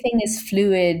 everything is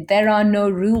fluid, there are no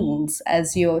rules,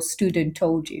 as your student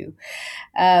told you.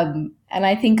 And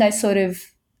I think I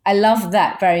love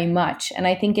that very much. And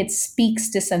I think it speaks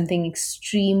to something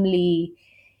extremely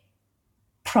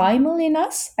primal in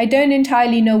us. I don't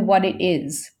entirely know what it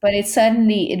is, but it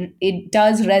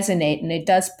does resonate and it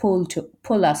does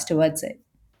pull us towards it.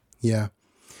 Yeah.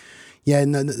 Yeah,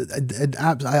 no,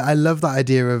 I love that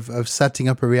idea of setting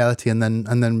up a reality and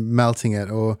then melting it,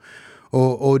 or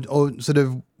sort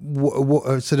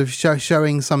of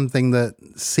showing something that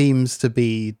seems to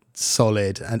be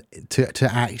solid and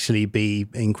to actually be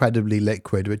incredibly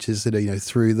liquid, which is sort of,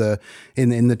 through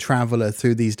in the Traveller,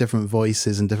 through these different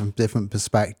voices and different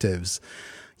perspectives,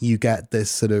 you get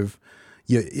this sort of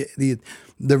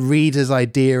the reader's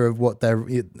idea of what they're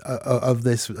of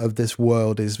this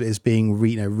world is being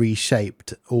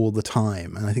reshaped all the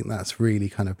time, and I think that's really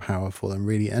kind of powerful and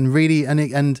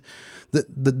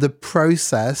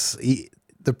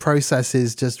the process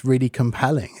is just really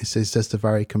compelling. It's just a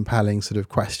very compelling sort of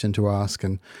question to ask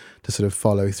and to sort of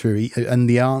follow through, and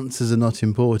the answers are not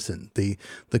important, the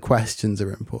questions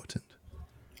are important.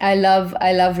 I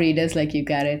love readers like you,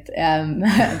 Gareth.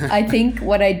 I think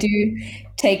what I do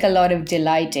take a lot of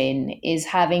delight in is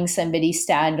having somebody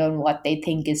stand on what they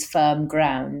think is firm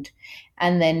ground,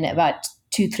 and then about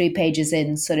 2-3 pages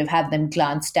in, sort of have them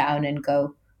glance down and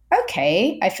go,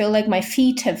 "Okay, I feel like my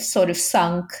feet have sort of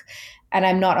sunk, and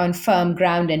I'm not on firm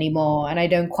ground anymore, and I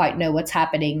don't quite know what's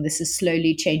happening. This is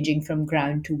slowly changing from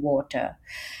ground to water."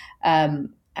 And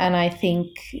I think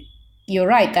you're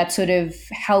right, that sort of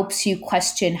helps you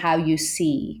question how you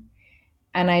see.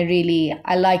 And I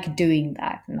like doing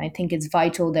that. And I think it's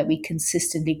vital that we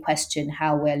consistently question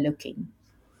how we're looking.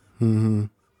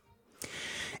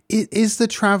 Is The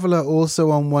Traveller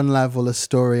also on one level a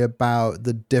story about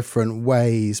the different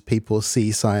ways people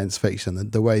see science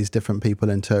fiction, the ways different people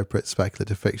interpret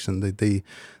speculative fiction?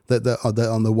 That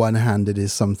on the one hand, it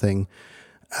is something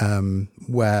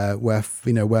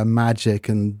where magic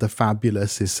and the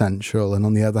fabulous is central, and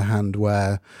on the other hand,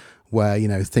 where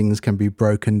things can be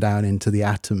broken down into the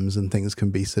atoms and things can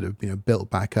be sort of built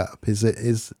back up. Is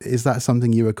that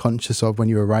something you were conscious of when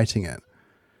you were writing it?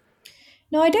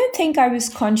 No, I don't think I was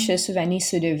conscious of any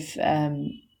sort of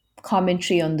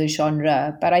commentary on the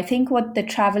genre, but I think what The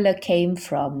Traveller came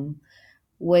from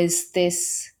was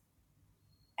this.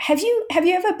 Have you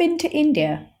ever been to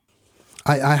India?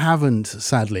 I haven't,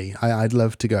 sadly. I'd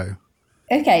love to go.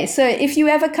 Okay, so if you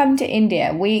ever come to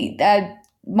India,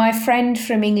 my friend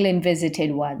from England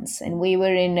visited once, and we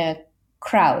were in a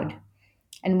crowd,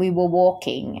 and we were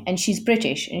walking, and she's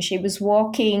British, and she was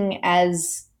walking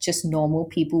as just normal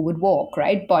people would walk,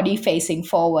 right? Body facing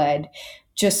forward,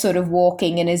 just sort of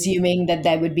walking and assuming that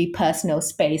there would be personal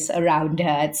space around her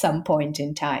at some point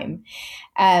in time.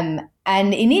 And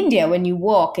in India, when you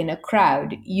walk in a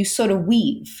crowd, you sort of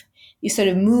weave, you sort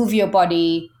of move your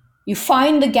body, you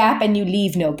find the gap and you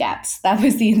leave no gaps. That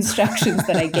was the instructions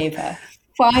that I gave her.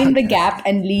 Find the gap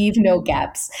and leave no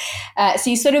gaps. So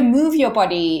you sort of move your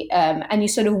body, and you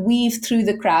sort of weave through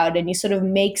the crowd, and you sort of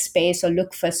make space or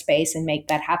look for space and make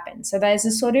that happen. So there's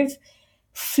a sort of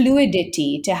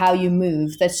fluidity to how you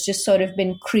move that's just sort of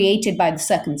been created by the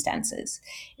circumstances.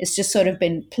 It's just sort of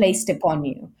been placed upon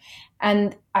you.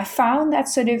 And I found that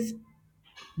sort of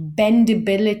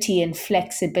bendability and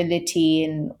flexibility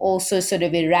and also sort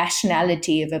of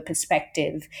irrationality of a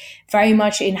perspective very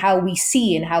much in how we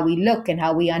see and how we look and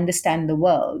how we understand the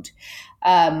world,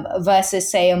 versus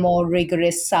say a more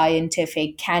rigorous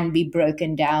scientific, can be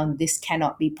broken down, this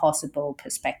cannot be possible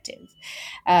perspective.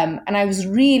 And I was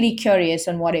really curious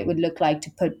on what it would look like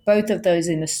to put both of those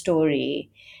in a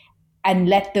story and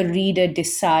let the reader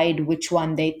decide which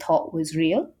one they thought was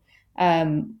real.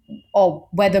 um, or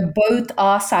whether both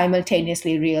are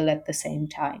simultaneously real at the same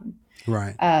time.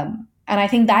 Right. And I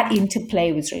think that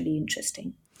interplay was really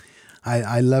interesting.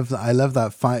 I love that. I love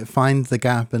that. Find the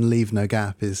gap and leave no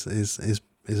gap is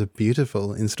a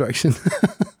beautiful instruction.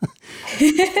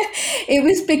 It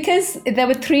was because there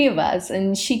were three of us,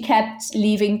 and she kept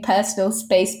leaving personal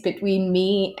space between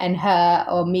me and her,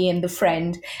 or me and the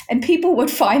friend. And people would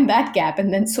find that gap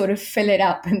and then sort of fill it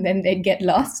up, and then they'd get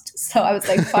lost. So I was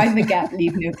like, find the gap,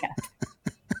 leave no gap.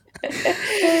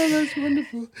 Oh, that's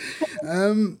wonderful.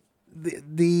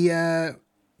 The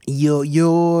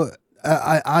your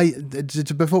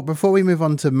before we move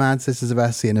on to Mad Sisters of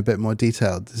Essie in a bit more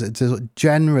detail,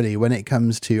 generally when it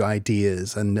comes to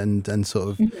ideas and sort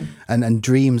of and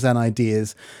dreams and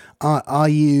ideas, are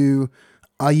you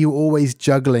always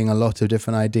juggling a lot of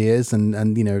different ideas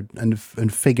and you know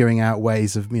and figuring out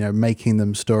ways of, you know, making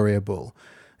them storyable?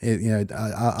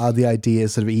 Are the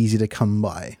ideas sort of easy to come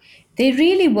by? They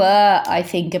really were, I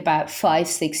think, about 5,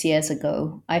 6 years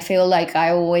ago. I feel like I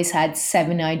always had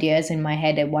 7 ideas in my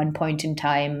head at one point in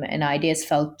time, and ideas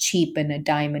felt cheap and a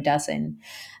dime a dozen.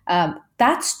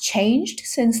 That's changed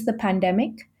since the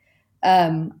pandemic.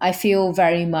 I feel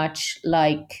very much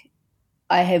like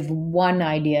I have one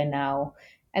idea now,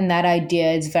 and that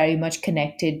idea is very much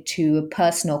connected to a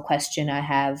personal question I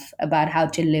have about how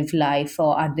to live life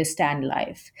or understand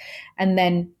life. And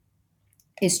then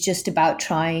it's just about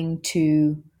trying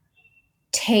to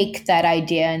take that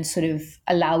idea and sort of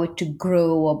allow it to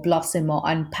grow or blossom or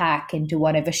unpack into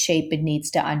whatever shape it needs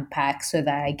to unpack so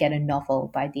that I get a novel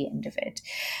by the end of it.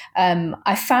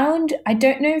 I found, I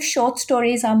don't know if short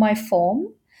stories are my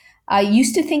form. I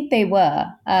used to think they were,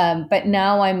 but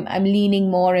now I'm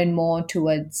leaning more and more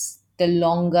towards the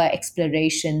longer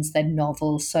explorations that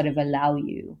novels sort of allow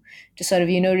you to sort of,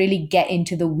 you know, really get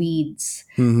into the weeds,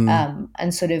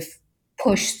 and sort of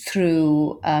push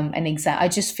through an exam. I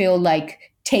just feel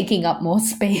like taking up more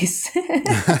space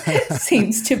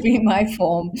seems to be my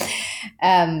form.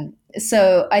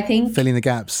 So I think Filling the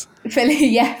gaps.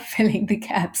 filling the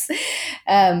gaps.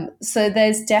 So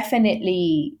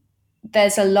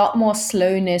there's a lot more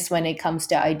slowness when it comes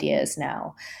to ideas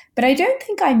now. But I don't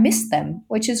think I miss them,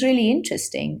 which is really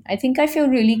interesting. I think I feel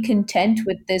really content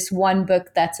with this one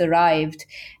book that's arrived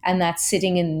and that's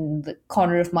sitting in the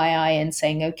corner of my eye and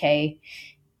saying, okay,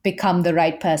 become the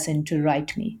right person to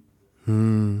write me.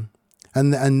 And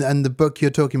the book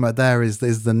you're talking about there is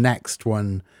the next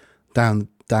one down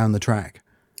the track.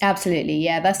 Absolutely.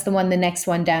 Yeah, that's the one, the next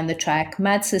one down the track.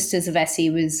 Mad Sisters of Essie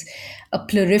was a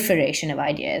proliferation of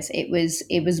ideas. It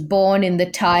was born in the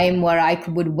time where I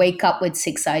would wake up with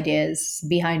 6 ideas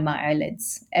behind my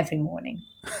eyelids every morning.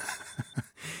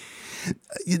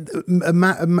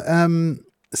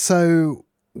 So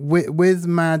with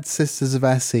Mad Sisters of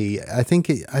Essie, I think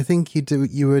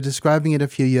you were describing it a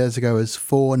few years ago as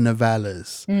 4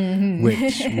 novellas,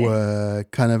 which were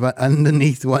kind of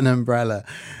underneath one umbrella,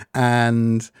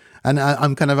 and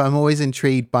I'm always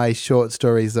intrigued by short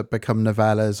stories that become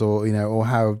novellas, or you know, or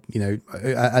how, you know,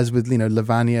 as with, you know,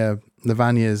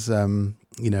 Lavania's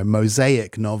you know,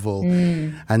 mosaic novel,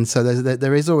 and so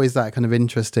there is always that kind of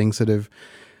interesting sort of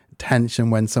tension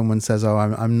when someone says, "Oh,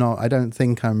 I'm not. I don't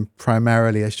think I'm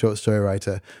primarily a short story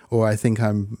writer," or "I think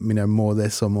I'm, you know, more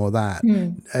this or more that."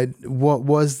 What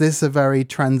was this a very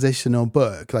transitional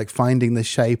book, like finding the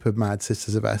shape of Mad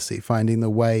Sisters of Essie, finding the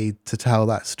way to tell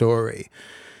that story?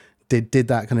 Did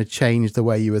that kind of change the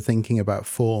way you were thinking about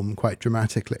form quite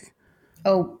dramatically?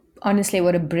 Oh, honestly,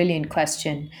 what a brilliant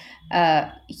question.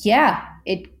 Yeah,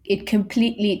 it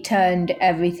completely turned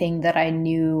everything that I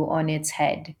knew on its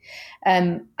head.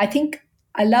 I think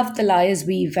I loved The Liar's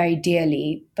Weave very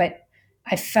dearly, but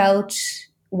I felt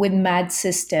with Mad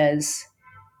Sisters,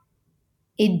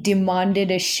 it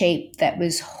demanded a shape that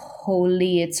was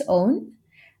wholly its own.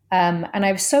 And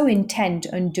I was so intent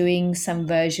on doing some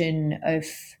version of.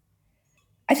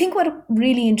 I think what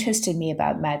really interested me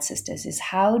about Mad Sisters is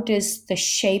how does the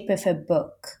shape of a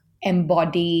book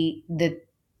embody the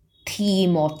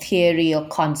theme or theory or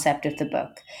concept of the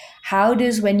book? How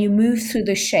does, when you move through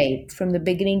the shape from the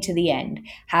beginning to the end,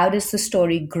 how does the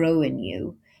story grow in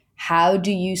you? How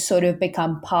do you sort of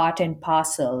become part and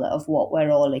parcel of what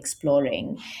we're all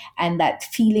exploring? And that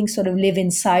feeling sort of live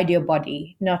inside your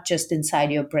body, not just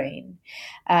inside your brain.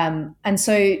 And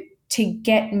so to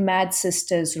get Mad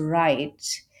Sisters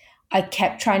right, I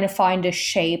kept trying to find a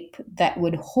shape that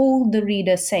would hold the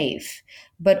reader safe,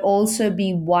 but also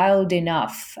be wild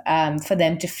enough for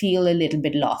them to feel a little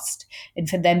bit lost and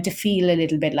for them to feel a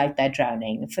little bit like they're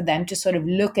drowning, for them to sort of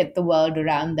look at the world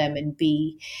around them and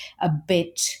be a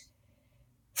bit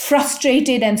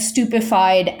frustrated and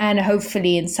stupefied, and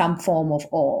hopefully in some form of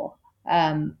awe.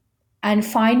 Um, and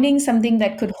finding something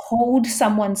that could hold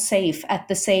someone safe at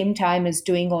the same time as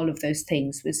doing all of those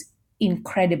things was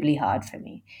incredibly hard for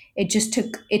me. It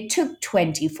took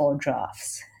 24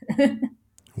 drafts.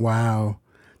 Wow.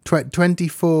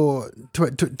 24,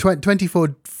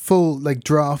 24 full like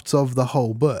drafts of the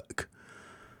whole book.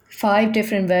 5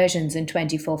 different versions and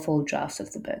 24 full drafts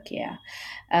of the book, yeah.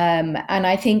 And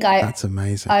I think That's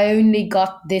amazing. I only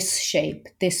got this shape,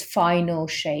 this final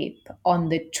shape, on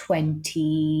the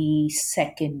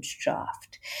 22nd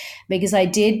draft, because I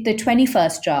did the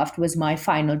 21st draft was my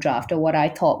final draft, or what I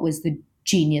thought was the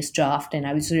genius draft, and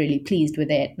I was really pleased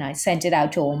with it, and I sent it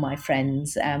out to all my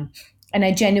friends. And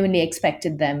I genuinely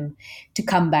expected them to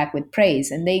come back with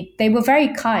praise, and they were very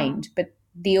kind, but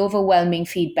the overwhelming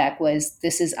feedback was,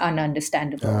 this is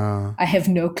ununderstandable. I have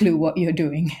no clue what you're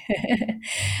doing.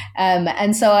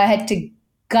 And so I had to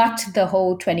gut the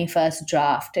whole 21st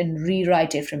draft and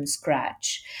rewrite it from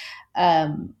scratch.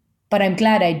 But I'm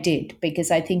glad I did,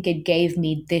 because I think it gave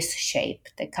me this shape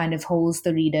that kind of holds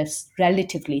the reader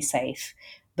relatively safe,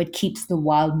 but keeps the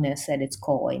wildness at its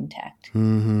core intact.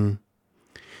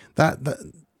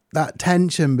 That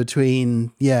tension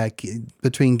between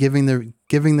between giving the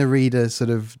reader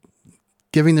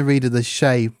the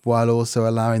shape while also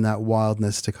allowing that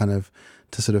wildness to kind of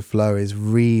to sort of flow is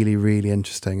really, really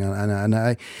interesting. And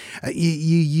I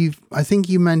think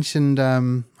you mentioned,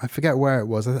 I forget where it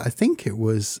was. I think it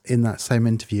was in that same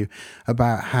interview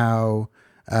about how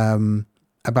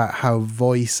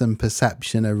voice and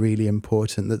perception are really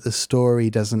important, that the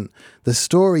story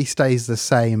stays the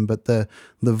same, but the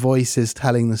voices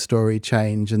telling the story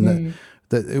change. And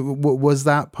was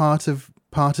that part of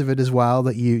it as well,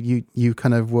 that you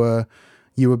kind of were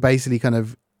basically kind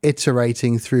of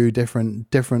iterating through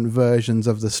different versions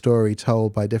of the story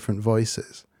told by different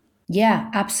voices? Yeah,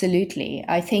 absolutely.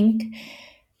 I think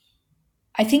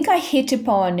I hit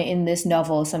upon in this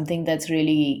novel something that's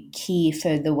really key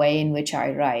for the way in which I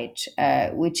write,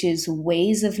 which is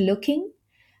ways of looking.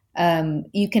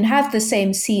 You can have the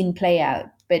same scene play out,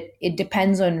 but it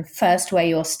depends on first where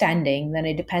you're standing, then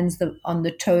it depends on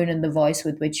the tone and the voice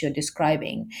with which you're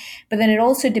describing. But then it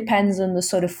also depends on the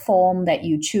sort of form that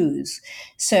you choose.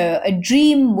 So a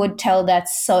dream would tell that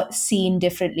scene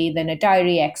differently than a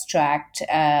diary extract,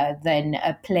 than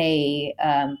a play.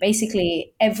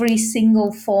 Basically, every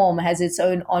single form has its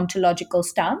own ontological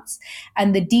stance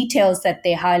and the details that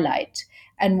they highlight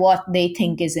and what they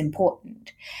think is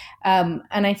important. And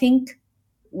I think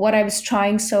what I was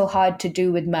trying so hard to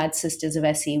do with Mad Sisters of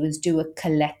Essie was do a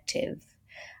collective.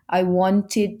 I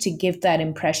wanted to give that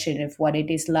impression of what it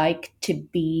is like to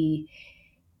be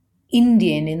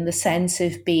Indian, in the sense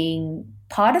of being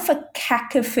part of a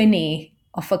cacophony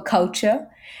of a culture,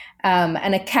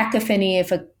 and a cacophony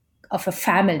of a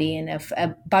family and of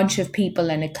a bunch of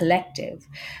people and a collective.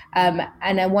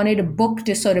 And I wanted a book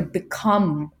to sort of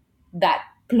become that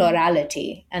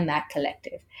plurality and that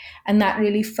collective. And that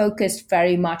really focused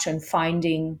very much on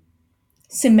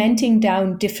cementing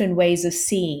down different ways of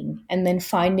seeing, and then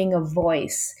finding a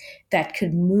voice that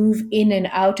could move in and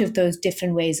out of those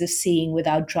different ways of seeing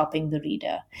without dropping the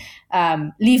reader.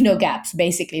 Leave no gaps,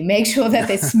 basically. Make sure that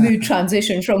there's smooth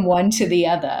transition from one to the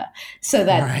other, so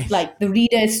that Right. like the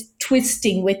reader is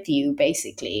twisting with you,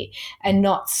 basically, and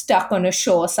not stuck on a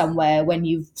shore somewhere when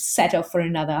you've set off for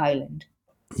another island.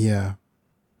 Yeah.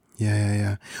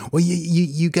 Yeah. Well,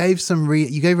 you gave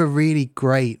you gave a really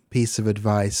great piece of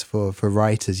advice for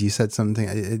writers. You said something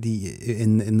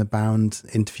in the Bound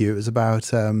interview. It was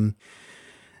about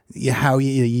how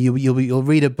you'll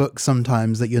read a book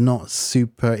sometimes that you're not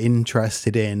super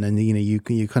interested in, and you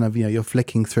kind of you're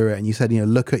flicking through it, and you said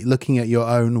looking at your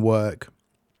own work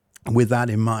with that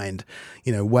in mind,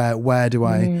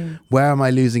 where am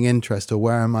I losing interest, or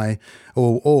where am I,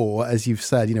 or as you've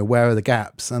said, where are the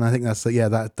gaps? And I think that's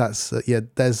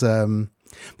there's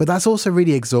but that's also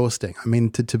really exhausting. I mean,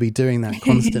 to be doing that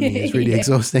constantly is really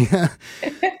exhausting.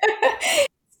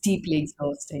 Deeply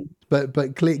exhausting.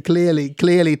 but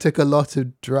clearly took a lot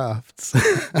of drafts.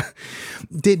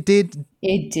 did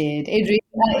It did. It really.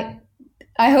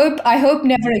 I hope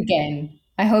never again.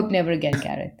 I hope never again,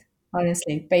 Gareth.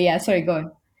 Honestly, but yeah. Sorry,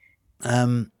 go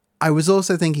on. I was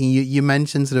also thinking, you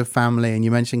mentioned sort of family and you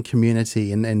mentioned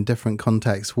community in different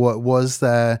contexts. What was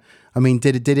there? I mean,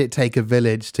 did it take a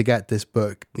village to get this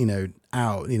book,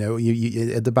 out?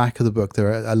 You at the back of the book,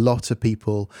 there are a lot of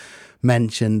people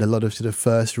mentioned, a lot of sort of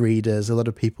first readers, a lot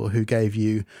of people who gave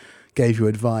you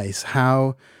advice.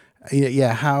 How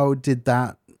did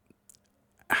that?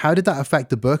 how did that affect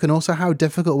the book, and also how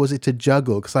difficult was it to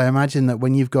juggle? Because I imagine that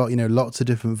when you've got, you know, lots of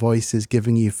different voices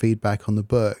giving you feedback on the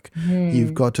book,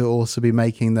 you've got to also be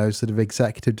making those sort of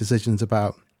executive decisions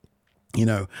about, you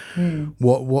know,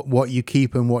 what you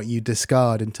keep and what you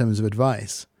discard in terms of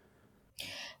advice.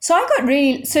 So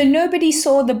nobody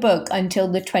saw the book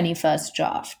until the 21st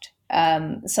draft.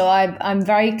 So I'm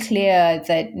very clear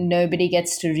that nobody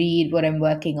gets to read what I'm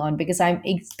working on because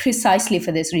precisely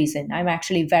for this reason. I'm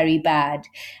actually very bad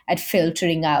at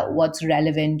filtering out what's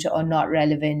relevant or not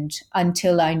relevant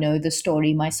until I know the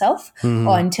story myself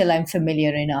or until I'm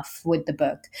familiar enough with the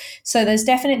book. So there's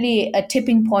definitely a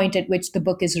tipping point at which the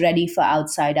book is ready for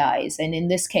outside eyes. And in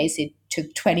this case, it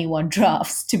took 21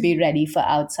 drafts to be ready for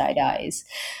outside eyes.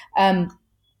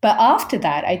 But after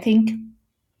that, I think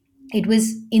it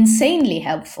was insanely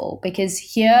helpful because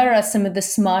here are some of the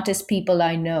smartest people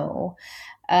I know.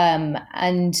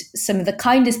 And some of the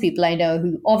kindest people I know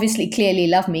who obviously clearly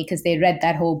love me because they read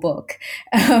that whole book.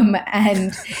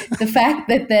 And the fact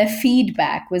that their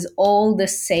feedback was all the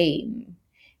same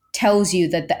tells you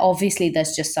that obviously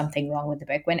there's just something wrong with the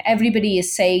book. When everybody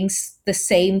is saying the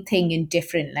same thing in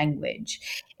different language,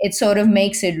 it sort of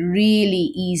makes it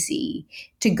really easy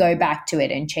to go back to it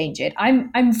and change it.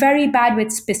 I'm very bad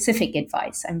with specific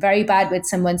advice. I'm very bad with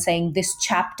someone saying this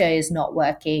chapter is not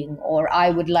working or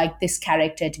I would like this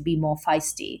character to be more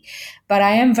feisty. But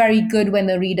I am very good when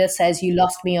the reader says you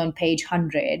lost me on page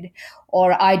 100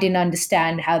 or I didn't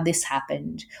understand how this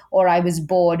happened or I was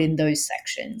bored in those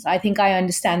sections. I think I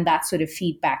understand that sort of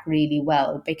feedback really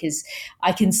well because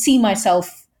I can see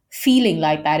myself feeling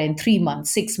like that in 3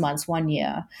 months, 6 months, 1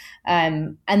 year.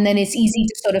 And then it's easy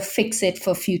to sort of fix it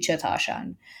for future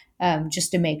Tarshan,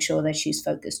 just to make sure that she's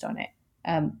focused on it.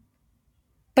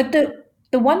 But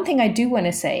the one thing I do want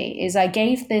to say is I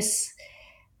gave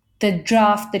the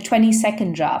draft, the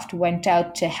 22nd draft, went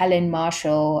out to Helen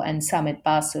Marshall and Samit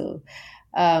Basu.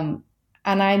 And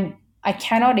I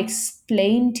cannot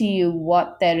explain to you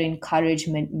what their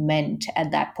encouragement meant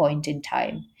at that point in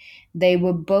time. They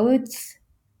were both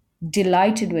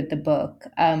delighted with the book.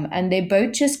 And they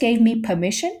both just gave me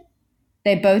permission.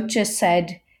 They both just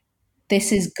said,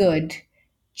 this is good,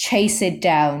 chase it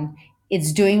down.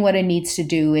 It's doing what it needs to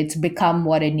do. It's become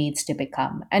what it needs to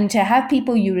become. And to have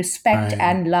people you respect Right.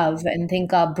 and love and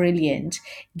think are brilliant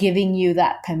giving you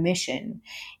that permission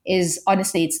is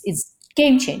honestly, it's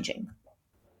game changing.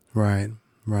 Right,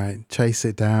 right. Chase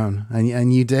it down,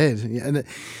 and you did. Yeah,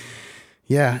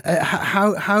 yeah.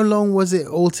 How long was it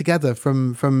altogether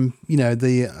from you know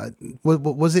the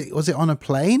was it on a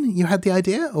plane? You had the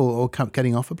idea, or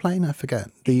getting off a plane? I forget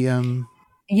the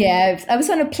Yeah, I was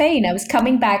on a plane. I was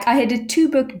coming back. I had a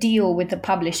two-book deal with the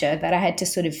publisher that I had to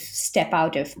sort of step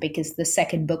out of because the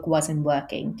second book wasn't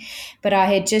working. But I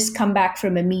had just come back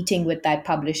from a meeting with that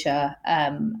publisher,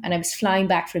 and I was flying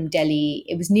back from Delhi.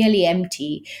 It was nearly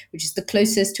empty, which is the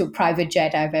closest to a private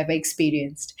jet I've ever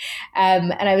experienced.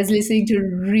 And I was listening to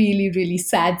really, really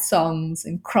sad songs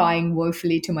and crying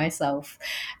woefully to myself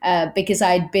because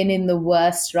I'd been in the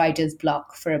worst writer's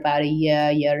block for about a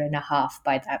year, year and a half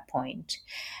by that point.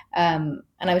 And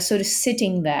I was sort of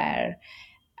sitting there,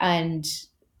 and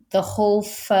the whole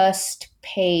first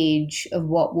page of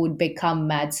what would become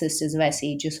Mad Sisters of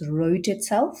Essie just wrote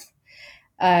itself.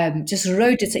 Just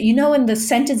wrote it. You know, when the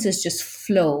sentences just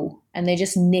flow and they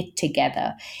just knit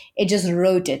together, it just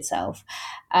wrote itself.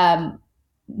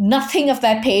 Nothing of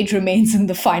that page remains in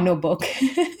the final book,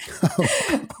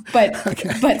 but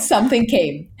okay. but something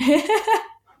came.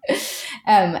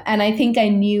 And I think I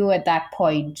knew at that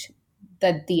point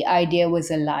that the idea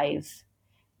was alive.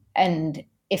 And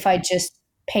if I just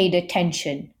paid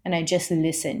attention and I just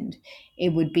listened, it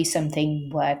would be something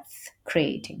worth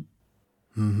creating.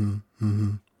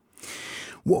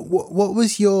 What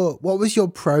was your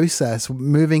process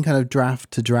moving kind of draft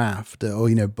to draft, or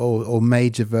you know, or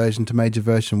major version to major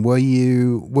version? Were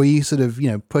you sort of,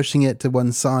 you know, pushing it to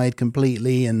one side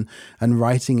completely and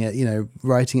writing it, you know,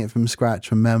 writing it from scratch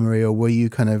from memory, or were you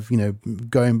kind of, you know,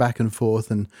 going back and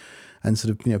forth and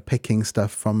sort of, you know, picking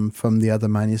stuff from the other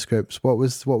manuscripts? What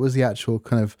was the actual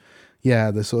kind of, yeah,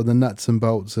 the sort of the nuts and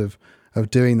bolts of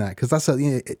doing that? Because that's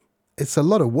you know, it's a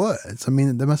lot of words. I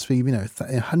mean, there must be, you know,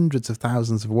 hundreds of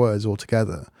thousands of words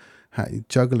altogether.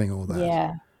 Juggling all that.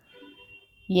 Yeah.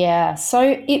 Yeah.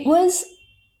 So it was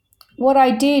what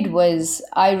I did was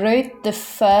I wrote the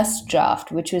first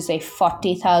draft, which was a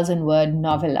 40,000 word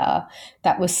novella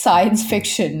that was science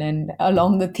fiction and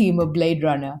along the theme of Blade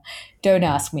Runner. Don't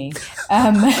ask me.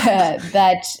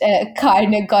 That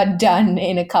kind of got done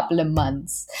in a couple of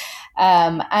months.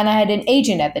 And I had an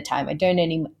agent at the time. I don't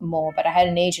anymore, but I had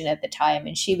an agent at the time.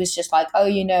 And she was just like, oh,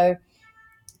 you know,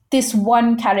 this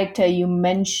one character you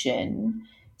mention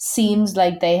seems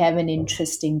like they have an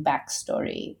interesting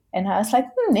backstory. And I was like,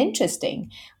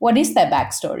 interesting. What is their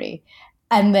backstory?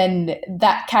 And then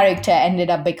that character ended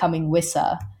up becoming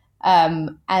Wissa.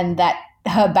 And that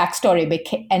her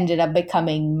backstory ended up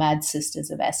becoming Mad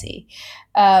Sisters of Essie.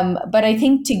 But I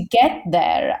think to get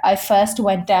there, I first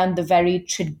went down the very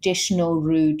traditional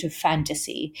route of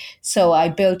fantasy. So I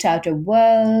built out a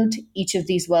world. Each of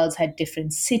these worlds had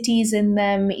different cities in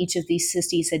them. Each of these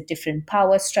cities had different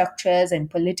power structures and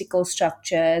political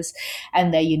structures.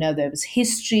 And there, there was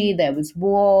history, there was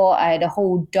war. I had a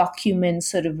whole document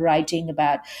sort of writing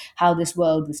about how this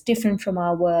world was different from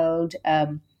our world.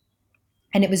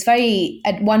 And it was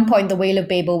at one point, the Whale of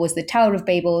Babel was the Tower of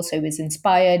Babel. So it was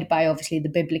inspired by obviously the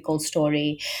biblical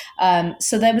story.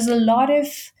 So there was a lot of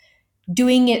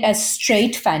doing it as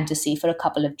straight fantasy for a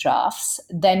couple of drafts,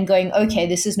 then going, okay,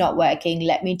 this is not working.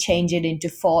 Let me change it into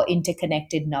 4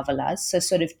 interconnected novellas. So,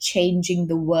 sort of changing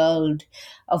the world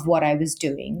of what I was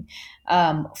doing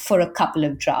for a couple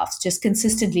of drafts, just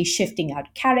consistently shifting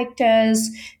out characters,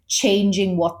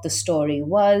 changing what the story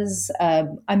was.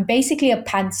 I'm basically a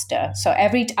pantster. So,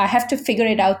 I have to figure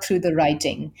it out through the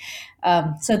writing.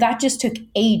 So that just took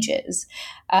ages.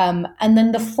 And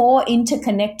then the 4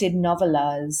 interconnected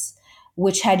novellas,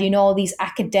 which had, all these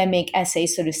academic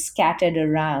essays sort of scattered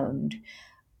around,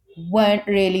 weren't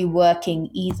really working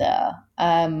either.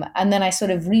 And then I sort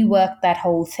of reworked that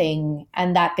whole thing,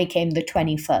 and that became the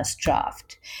 21st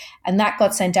draft. And that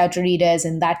got sent out to readers,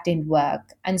 and that didn't work.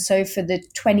 And so for the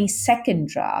 22nd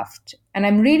draft, and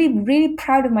I'm really, really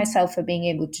proud of myself for being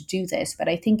able to do this, but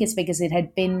I think it's because it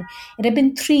had been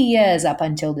 3 years up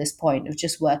until this point of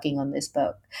just working on this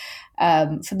book.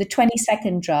 For the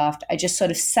 22nd draft, I just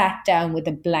sort of sat down with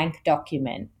a blank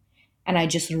document and I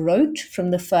just wrote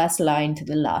from the first line to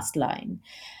the last line.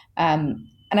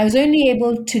 And I was only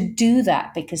able to do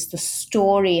that because the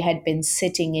story had been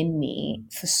sitting in me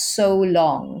for so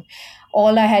long.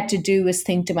 All I had to do was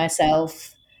think to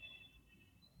myself,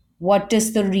 what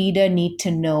does the reader need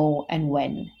to know and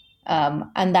when?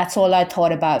 And that's all I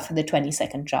thought about for the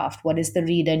 22nd draft. What does the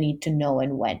reader need to know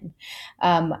and when?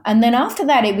 And then after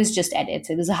that, it was just edits.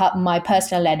 It was my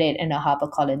personal edit and a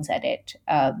HarperCollins edit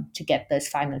to get those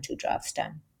final 2 drafts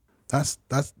done.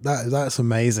 That's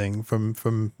amazing. From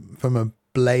a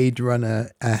Blade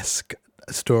Runner-esque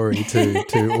story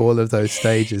to all of those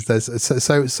stages. There's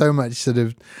so much sort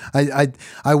of.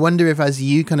 I wonder if, as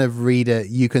you kind of read it,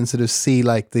 you can sort of see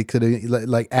like the kind of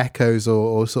like echoes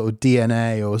or sort of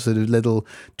DNA or sort of little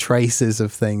traces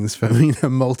of things from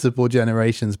multiple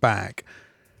generations back.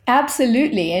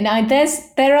 Absolutely, and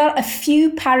there are a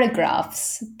few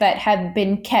paragraphs that have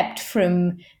been kept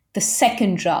from the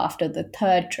 2nd draft or the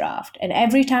 3rd draft, and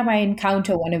every time I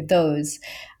encounter one of those,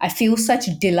 I feel such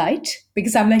delight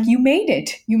because I'm like, you made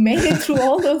it through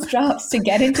all those drafts to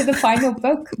get into the final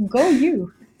book. Go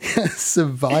you.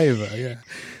 Survivor, yeah.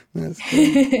 That's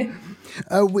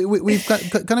cool. We've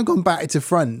kind of gone back to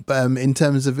front, but in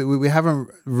terms of we haven't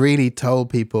really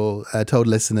told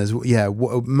listeners,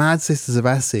 Mad Sisters of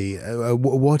Essie.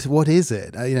 What is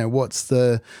it? What's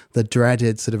the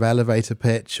dreaded sort of elevator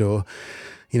pitch, or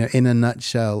in a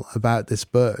nutshell, about this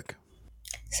book?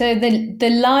 So the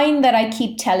line that I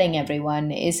keep telling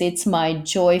everyone is, it's my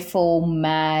joyful,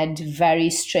 mad, very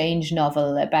strange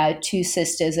novel about 2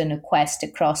 sisters in a quest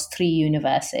across 3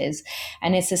 universes.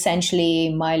 And it's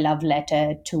essentially my love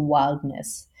letter to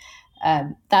wildness.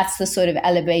 That's the sort of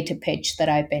elevator pitch that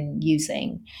I've been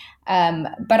using.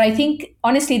 But I think,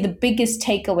 honestly, the biggest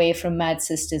takeaway from Mad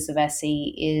Sisters of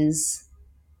Essie is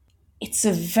it's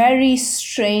a very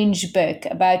strange book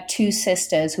about 2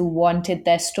 sisters who wanted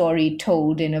their story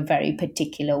told in a very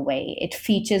particular way. It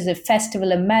features a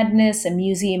festival of madness, a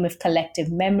museum of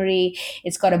collective memory.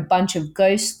 It's got a bunch of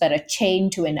ghosts that are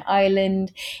chained to an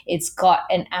island. It's got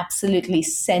an absolutely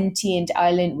sentient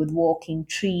island with walking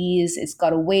trees. It's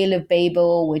got a Whale of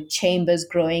Babel with chambers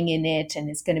growing in it, and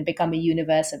it's going to become a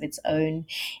universe of its own.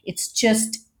 It's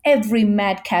just every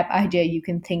madcap idea you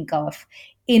can think of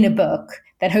in a book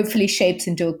that hopefully shapes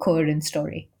into a coherent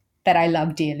story that I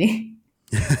love dearly.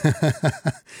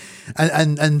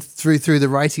 and through the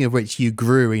writing of which you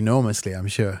grew enormously, I'm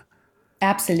sure.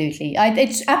 Absolutely.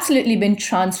 It's absolutely been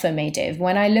transformative.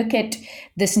 When I look at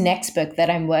this next book that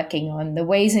I'm working on, the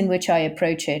ways in which I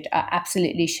approach it are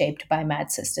absolutely shaped by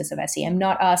Mad Sisters of Essie. I'm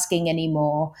not asking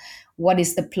anymore, what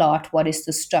is the plot? What is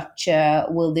the structure?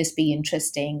 Will this be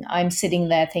interesting? I'm sitting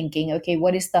there thinking, okay,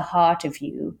 what is the heart of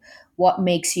you? What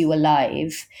makes you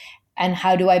alive? And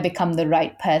how do I become the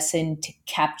right person to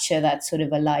capture that sort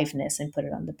of aliveness and put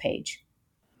it on the page?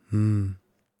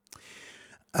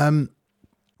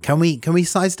 Can we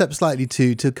sidestep slightly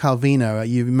to Calvino?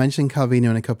 You mentioned Calvino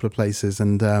in a couple of places,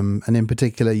 and in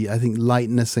particular, I think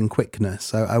lightness and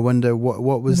quickness. I wonder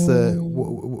what was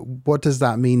what does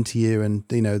that mean to you, and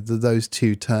those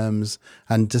two terms,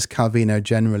 and just Calvino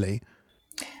generally.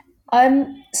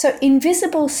 So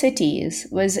Invisible Cities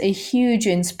was a huge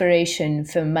inspiration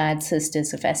for Mad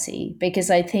Sisters of Essie because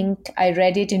I think I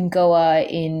read it in Goa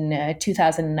in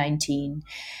 2019.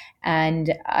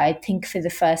 And I think for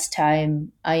the first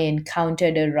time, I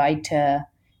encountered a writer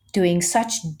doing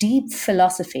such deep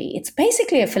philosophy. It's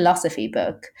basically a philosophy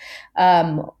book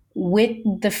with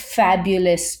the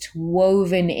fabulist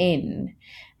woven in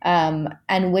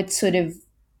and with sort of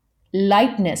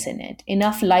lightness in it,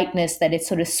 enough lightness that it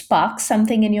sort of sparks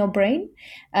something in your brain.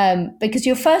 Because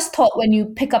your first thought when you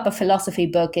pick up a philosophy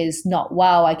book is not,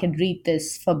 wow, I can read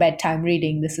this for bedtime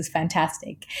reading. This is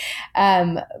fantastic.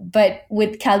 But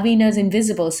with Calvino's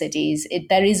Invisible Cities,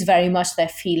 there is very much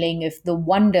that feeling of the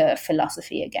wonder of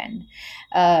philosophy again,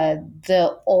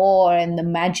 the awe and the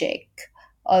magic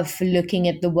of looking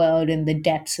at the world and the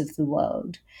depths of the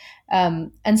world.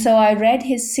 And so I read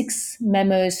his Six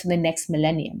Memos for the Next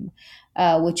Millennium,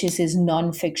 which is his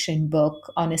nonfiction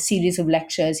book on a series of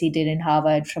lectures he did in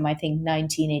Harvard from, I think,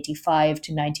 1985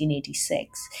 to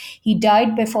 1986. He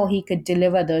died before he could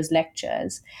deliver those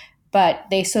lectures, but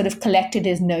they sort of collected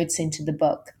his notes into the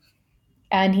book.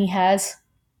 And he has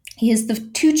the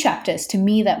two chapters to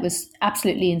me that was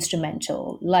absolutely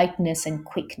instrumental: lightness and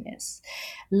quickness.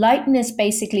 Lightness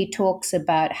basically talks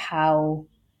about how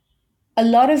a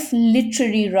lot of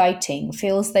literary writing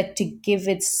feels that to give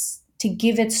its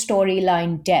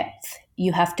storyline depth,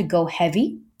 you have to go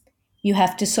heavy. You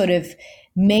have to sort of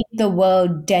make the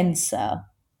world denser.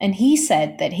 And he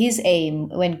said that his aim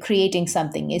when creating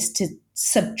something is to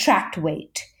subtract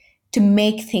weight, to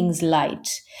make things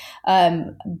light,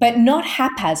 but not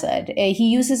haphazard. He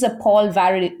uses a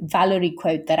Valery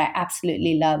quote that I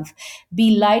absolutely love: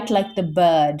 be light like the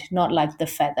bird, not like the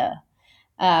feather.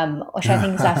 Which I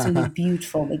think is absolutely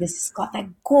beautiful because it's got that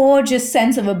gorgeous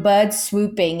sense of a bird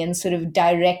swooping and sort of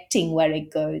directing where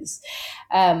it goes.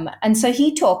 And so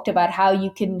he talked about how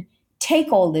you can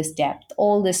take all this depth,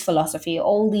 all this philosophy,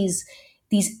 all these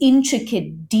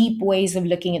intricate, deep ways of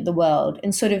looking at the world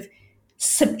and sort of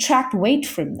subtract weight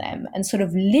from them and sort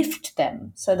of lift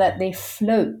them so that they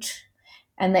float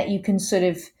and that you can sort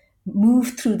of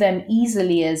move through them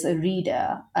easily as a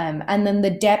reader. And then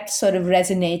the depth sort of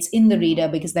resonates in the reader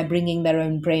because they're bringing their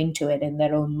own brain to it and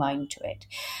their own mind to it.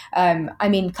 I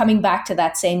mean, coming back to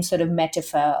that same sort of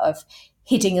metaphor of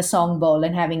hitting a song bowl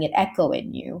and having it echo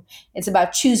in you, it's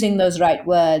about choosing those right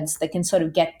words that can sort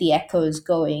of get the echoes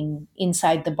going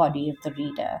inside the body of the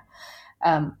reader.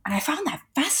 And I found that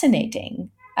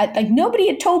fascinating. Like nobody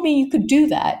had told me you could do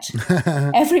that.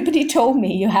 Everybody told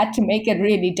me you had to make it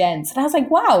really dense. And I was like,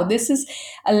 wow, this is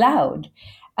allowed.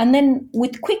 And then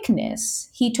with quickness,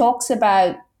 he talks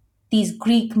about these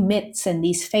Greek myths and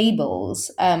these fables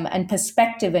and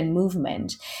perspective and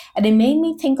movement. And it made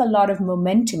me think a lot of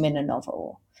momentum in a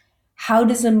novel. How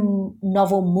does a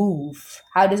novel move?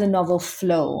 How does a novel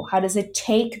flow? How does it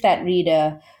take that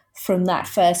reader from that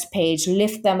first page,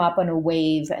 lift them up on a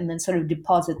wave, and then sort of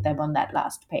deposit them on that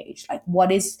last page? Like,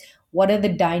 what are the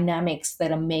dynamics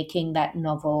that are making that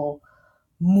novel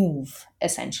move,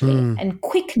 essentially? Mm. And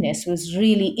quickness was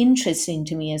really interesting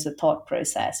to me as a thought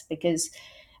process because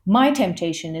my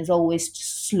temptation is always to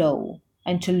slow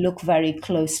and to look very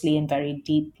closely and very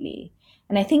deeply.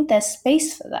 And I think there's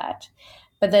space for that.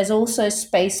 But there's also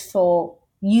space for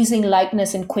using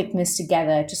lightness and quickness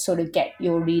together to sort of get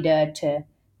your reader to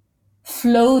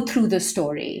flow through the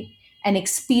story and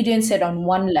experience it on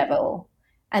one level.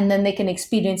 And then they can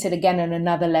experience it again on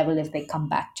another level if they come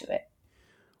back to it.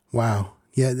 Wow.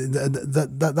 Yeah,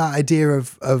 that idea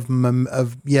of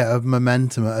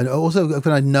momentum, and also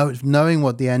when I know knowing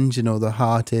what the engine or the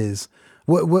heart is.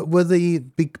 Were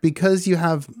because you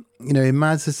have in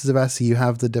Mad Sisters of Essie you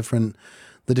have the different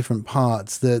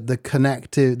parts, the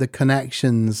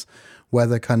connections,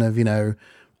 whether kind of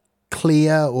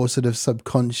clear or sort of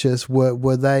subconscious,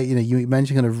 were they, you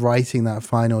mentioned kind of writing that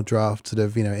final draft sort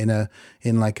of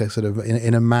in like a sort of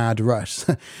in a mad rush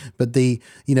but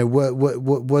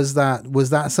was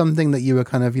that something that you were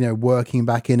kind of working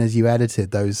back in as you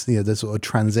edited those the sort of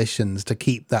transitions to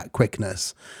keep that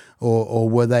quickness, or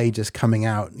were they just coming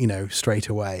out straight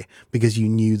away because you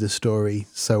knew the story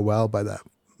so well by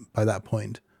that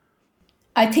point?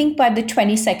 I think by the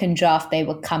 22nd draft, they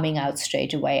were coming out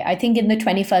straight away. I think in the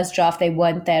 21st draft, they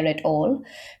weren't there at all.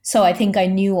 So I think I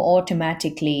knew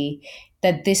automatically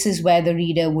that this is where the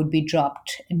reader would be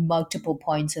dropped in multiple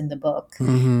points in the book.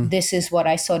 This is what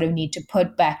I sort of need to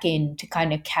put back in to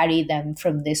kind of carry them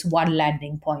from this one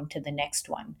landing point to the next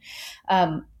one.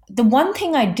 The one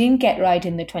thing I didn't get right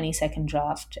in the 22nd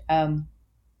draft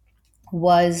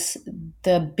was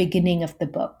the beginning of the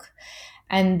book.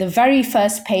 And the very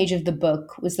first page of the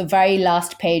book was the very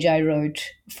last page I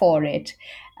wrote for it,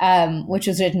 which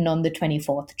was written on the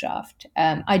 24th draft.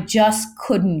 I just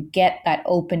couldn't get that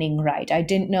opening right. I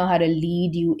didn't know how to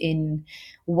lead you in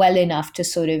well enough to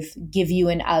sort of give you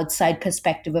an outside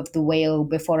perspective of the whale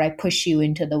before I push you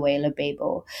into the whale of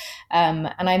Babel.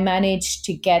 And I managed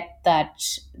to get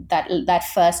that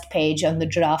first page on the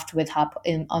draft with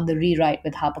on the rewrite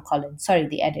with HarperCollins. Sorry,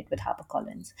 the edit with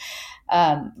HarperCollins.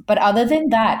 But other than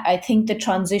that, I think the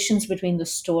transitions between the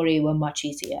story were much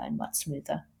easier and much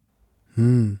smoother.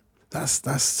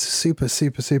 That's super,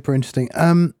 super, super interesting.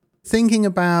 Thinking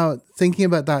about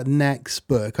that next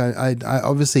book, I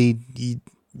obviously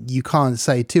you can't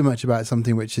say too much about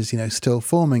something which is still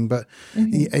forming, but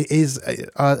is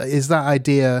that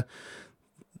idea,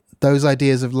 those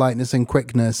ideas of lightness and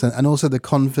quickness, and also the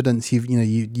confidence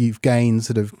you've gained,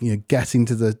 sort of getting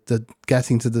to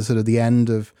the sort of the end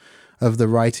of the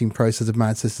writing process of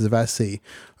Mad Sisters of Essie.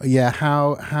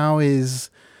 How is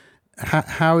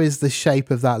the shape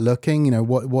of that looking?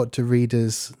 What do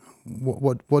readers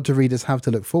have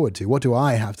to look forward to? What do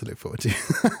I have to look forward to?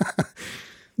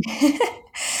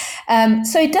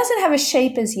 So it doesn't have a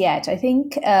shape as yet. I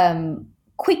think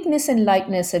quickness and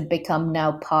lightness have become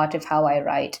now part of how I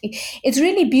write. It's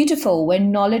really beautiful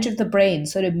when knowledge of the brain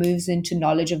sort of moves into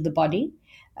knowledge of the body.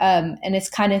 And it's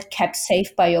kind of kept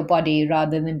safe by your body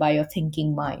rather than by your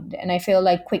thinking mind. And I feel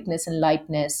like quickness and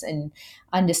lightness and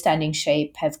understanding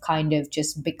shape have kind of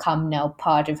just become now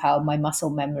part of how my muscle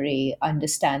memory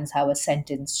understands how a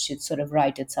sentence should sort of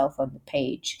write itself on the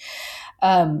page.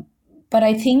 But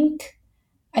I think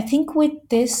with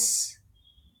this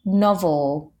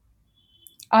novel,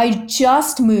 I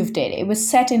just moved it. It was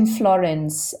set in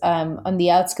Florence, on the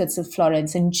outskirts of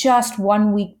Florence. And just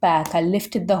 1 week back, I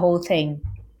lifted the whole thing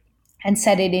and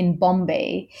set it in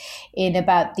Bombay in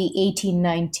about the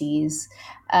 1890s.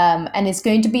 And it's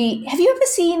going to be, have you ever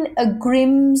seen a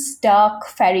Grimm's dark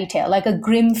fairy tale, like a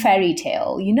Grimm fairy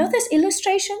tale? Those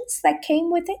illustrations that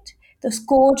came with it? Those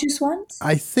gorgeous ones?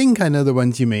 I think I know the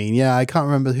ones you mean. Yeah, I can't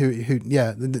remember who.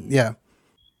 Yeah, yeah.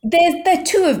 There are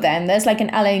two of them. There's like an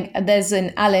Alan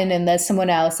and there's someone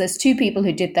else. There's two people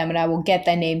who did them, and I will get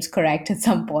their names correct at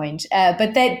some point.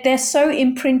 But they're so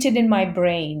imprinted in my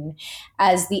brain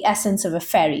as the essence of a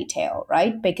fairy tale,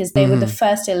 right? Because they were the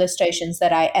first illustrations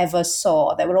that I ever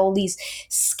saw. There were all these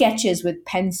sketches with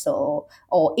pencil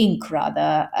or ink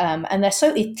rather, and they're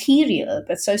so ethereal,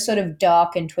 but so sort of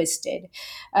dark and twisted.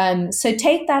 So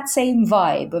take that same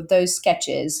vibe of those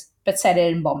sketches, but set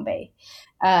it in Bombay.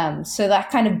 So that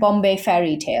kind of Bombay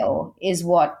fairy tale is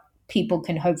what people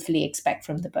can hopefully expect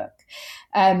from the book.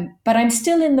 But I'm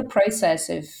still in the process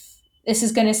of, this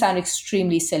is going to sound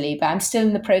extremely silly, but I'm still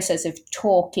in the process of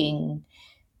talking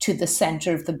to the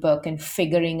center of the book and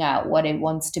figuring out what it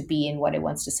wants to be and what it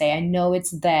wants to say. I know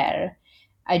it's there.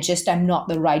 I'm not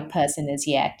the right person as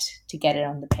yet to get it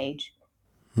on the page.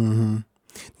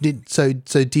 So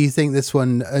do you think this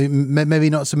one, maybe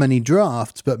not so many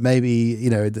drafts, but maybe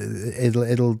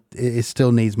it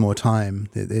still needs more time?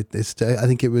 I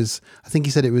think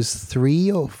you said it was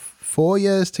 3 or 4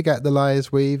 years to get the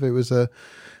Liar's Weave.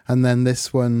 And then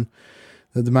this one,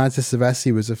 the Mad Sisters of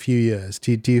Essie, was a few years.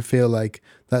 Do you feel like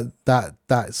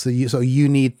that so you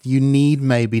need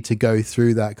maybe to go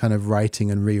through that kind of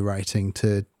writing and rewriting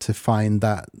to find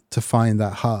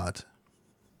that hard?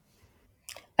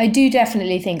 I do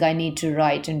definitely think I need to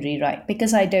write and rewrite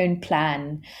because I don't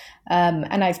plan.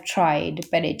 And I've tried,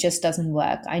 but it just doesn't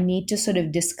work. I need to sort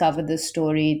of discover the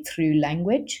story through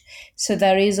language. So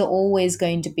there is always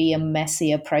going to be a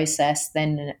messier process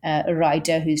than a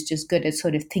writer who's just good at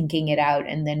sort of thinking it out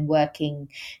and then working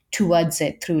towards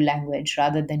it through language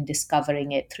rather than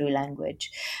discovering it through language.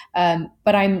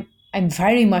 But I'm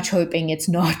very much hoping it's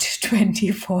not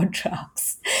 24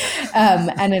 drafts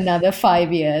and another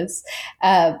 5 years.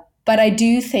 But I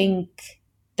do think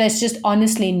there's just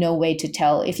honestly no way to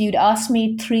tell. If you'd asked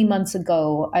me 3 months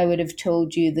ago, I would have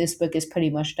told you this book is pretty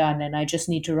much done and I just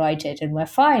need to write it and we're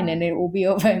fine and it will be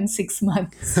over in 6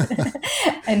 months.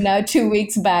 And now 2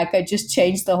 weeks back, I just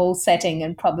changed the whole setting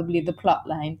and probably the plot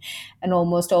line and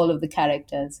almost all of the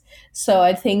characters. So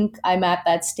I think I'm at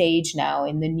that stage now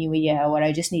in the new year where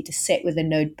I just need to sit with a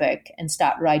notebook and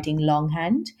start writing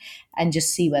longhand and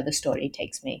just see where the story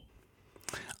takes me.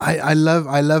 I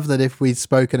love that if we'd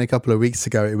spoken a couple of weeks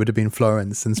ago, it would have been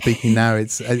Florence, and speaking now,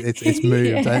 it's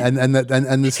moved, Yeah.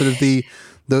 and the sort of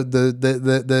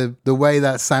the way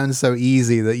that sounds so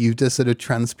easy that you've just sort of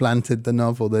transplanted the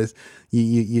novel. There's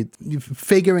you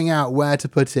figuring out where to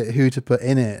put it, who to put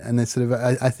in it, and it's sort of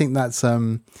I think that's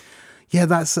yeah,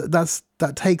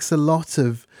 that takes a lot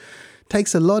of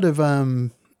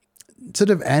sort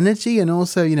of energy, and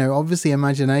also, you know, obviously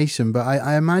imagination, but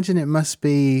I imagine it must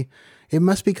be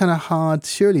kind of hard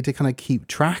surely to kind of keep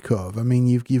track of. I mean,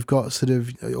 you've got sort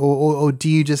of, or do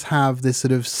you just have this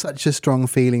sort of such a strong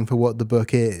feeling for what the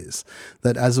book is,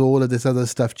 that as all of this other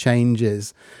stuff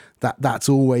changes, that's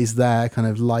always there kind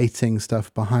of lighting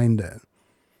stuff behind it?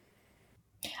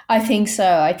 I think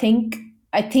so. I think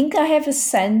I have a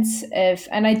sense of,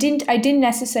 and I didn't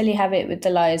necessarily have it with The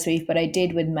Liar's Reef, but I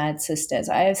did with Mad Sisters.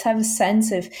 I always have a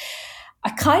sense of, I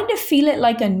kind of feel it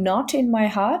like a knot in my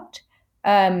heart.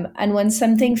 And when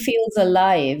something feels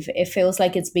alive, it feels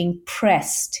like it's being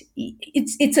pressed.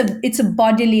 It's a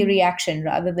bodily reaction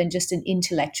rather than just an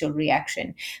intellectual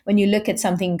reaction. When you look at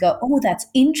something and go, oh, that's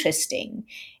interesting,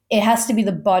 it has to be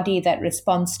the body that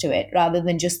responds to it rather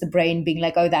than just the brain being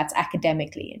like, oh, that's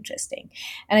academically interesting.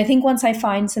 And I think once I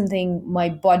find something my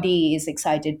body is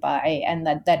excited by, and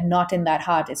that knot in that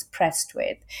heart is pressed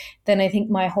with, then I think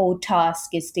my whole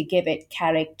task is to give it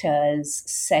characters,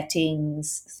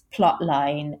 settings, plot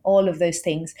line, all of those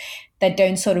things that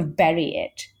don't sort of bury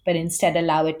it, but instead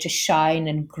allow it to shine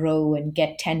and grow and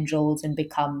get tendrils and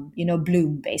become,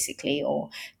 bloom basically, or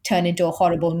turn into a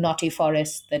horrible knotty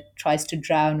forest that tries to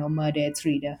drown or murder its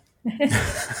reader.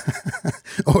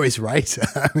 Or is right.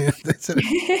 I mean, sort of,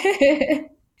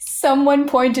 Someone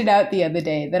pointed out the other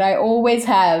day that I always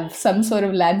have some sort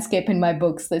of landscape in my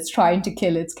books that's trying to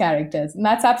kill its characters. And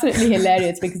that's absolutely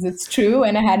hilarious because it's true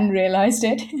and I hadn't realized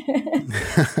it.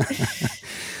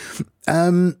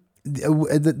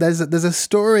 there's a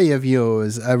story of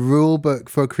yours, a rule book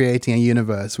for creating a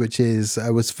universe, which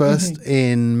was first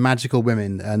in Magical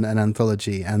Women, an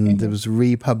anthology, and it was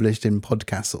republished in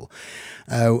Podcastle.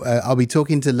 I'll be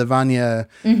talking to Lavanya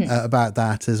about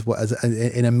that as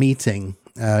in a meeting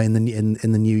in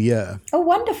the new year. Oh,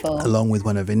 wonderful! Along with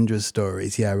one of Indra's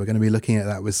stories. Yeah, we're going to be looking at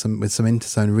that with some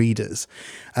Interzone readers.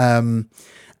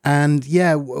 And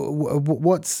yeah,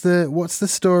 what's the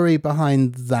story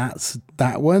behind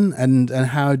that one, and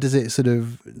how does it sort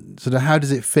of how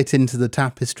does it fit into the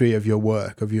tapestry of your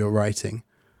work, of your writing?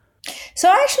 So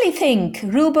I actually think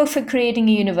Rulebook for Creating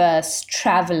a Universe,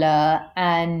 Traveller,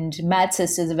 and Mad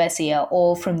Sisters of Essie are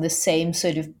all from the same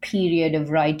sort of period of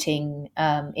writing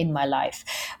in my life,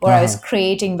 where I was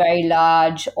creating very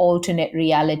large alternate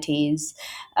realities,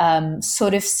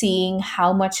 sort of seeing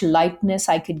how much lightness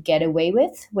I could get away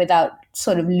with without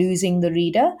sort of losing the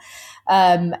reader,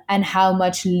 and how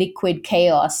much liquid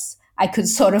chaos I could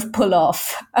sort of pull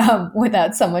off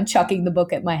without someone chucking the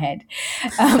book at my head.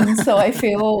 So I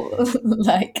feel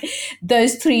like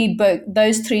those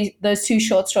two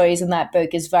short stories in that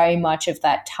book is very much of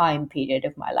that time period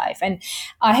of my life. And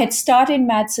I had started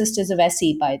Mad Sisters of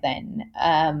Essie by then,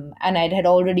 and I had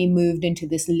already moved into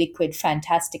this liquid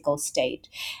fantastical state.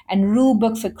 And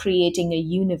Rulebook for Creating a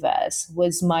Universe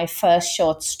was my first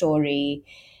short story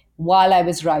while I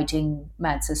was writing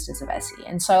Mad Sisters of Essie.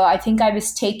 And so I think I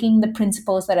was taking the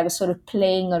principles that I was sort of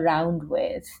playing around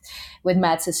with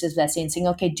Mad Sisters of Essie and saying,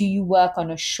 okay, do you work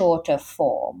on a shorter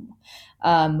form?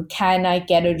 Can I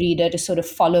get a reader to sort of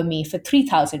follow me for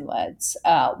 3,000 words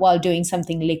while doing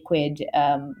something liquid,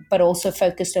 but also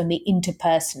focused on the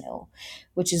interpersonal,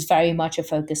 which is very much a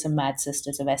focus of Mad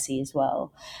Sisters of Essie as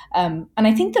well. And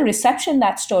I think the reception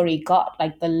that story got,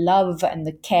 like the love and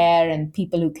the care and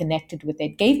people who connected with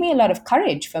it, gave me a lot of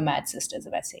courage for Mad Sisters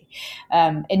of Essie.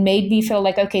 It made me feel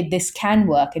like, okay, this can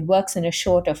work. It works in a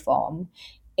shorter form.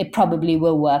 It probably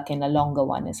will work in a longer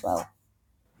one as well.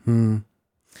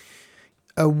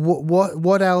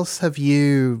 What else have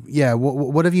you? Yeah,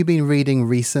 what have you been reading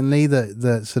recently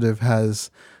that sort of has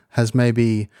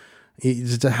maybe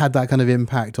had that kind of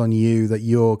impact on you that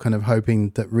you're kind of hoping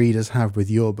that readers have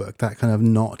with your book? That kind of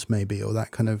knot, maybe, or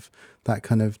that kind of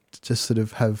just sort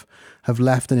of have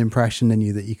left an impression in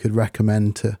you that you could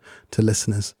recommend to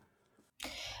listeners.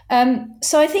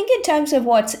 So I think in terms of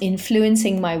what's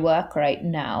influencing my work right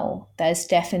now, there's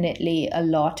definitely a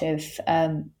lot of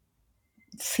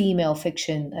female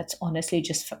fiction that's honestly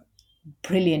just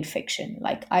brilliant fiction.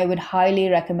 Like, I would highly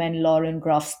recommend Lauren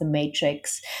Groff's The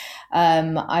Matrix.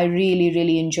 I really,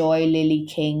 really enjoy Lily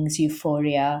King's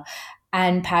Euphoria.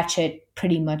 Anne Patchett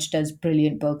pretty much does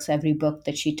brilliant books, every book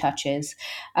that she touches.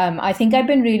 I think I've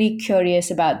been really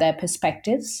curious about their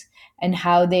perspectives and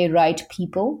how they write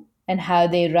people and how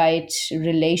they write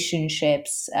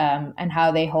relationships, and how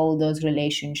they hold those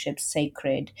relationships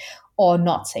sacred or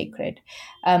not sacred.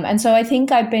 And so I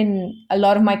think a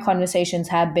lot of my conversations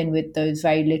have been with those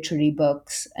very literary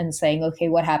books and saying, okay,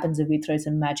 what happens if we throw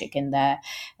some magic in there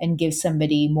and give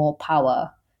somebody more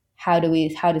power? How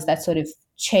does that sort of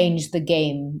change the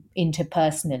game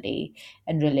interpersonally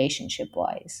and relationship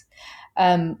wise?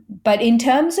 But in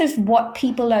terms of what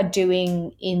people are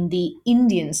doing in the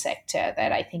Indian sector,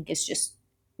 that I think is just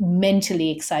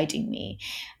mentally exciting me,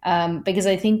 because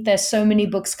I think there's so many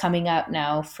books coming out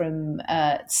now from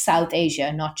South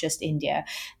Asia, not just India,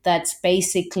 that's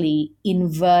basically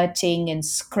inverting and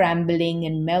scrambling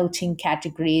and melting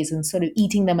categories and sort of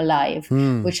eating them alive,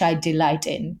 which I delight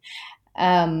in.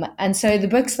 And so the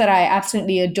books that I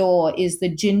absolutely adore is The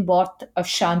Jinbot of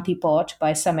Shantipot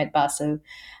by Samit Basu.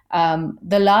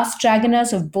 The Last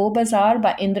Dragoners of Beaubazar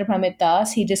by Indrapamit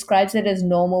Das. He describes it as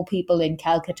normal people in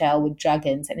Calcutta with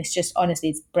dragons, and it's just, honestly,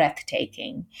 it's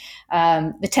breathtaking.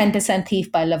 The 10% Thief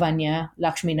by Lavanya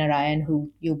Lakshmi Narayan, who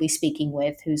you'll be speaking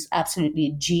with, who's absolutely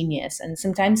a genius. And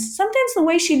sometimes the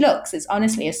way she looks is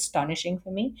honestly astonishing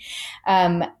for me.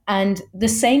 And The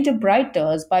Saint of Bright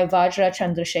Doors by Vajra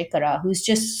Chandrasekhara, who's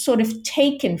just sort of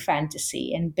taken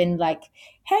fantasy and been like,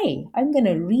 hey, I'm going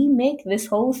to remake this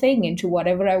whole thing into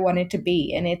whatever I want it to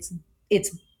be. And it's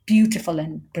beautiful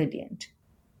and brilliant.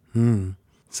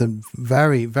 Some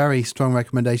very, very strong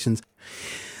recommendations.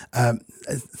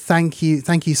 Thank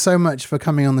you so much for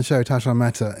coming on the show, Tashan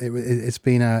Mehta. It's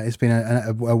been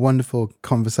a wonderful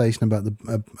conversation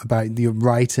about your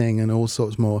writing and all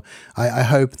sorts more. I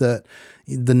hope that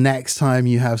the next time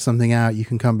you have something out, you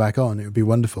can come back on. It would be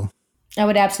wonderful. I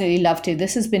would absolutely love to.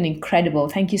 This has been incredible.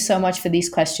 Thank you so much for these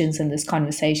questions and this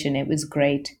conversation. It was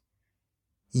great.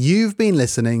 You've been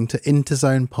listening to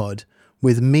Interzone Pod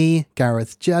with me,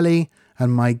 Gareth Jelly,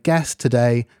 and my guest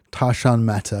today, Tashan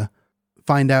Mehta.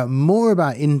 Find out more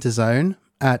about Interzone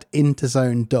at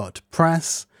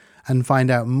interzone.press and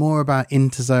find out more about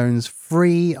Interzone's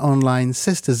free online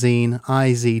sister zine,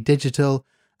 IZ Digital,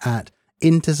 at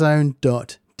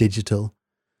interzone.digital.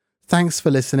 Thanks for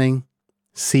listening.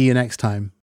 See you next time.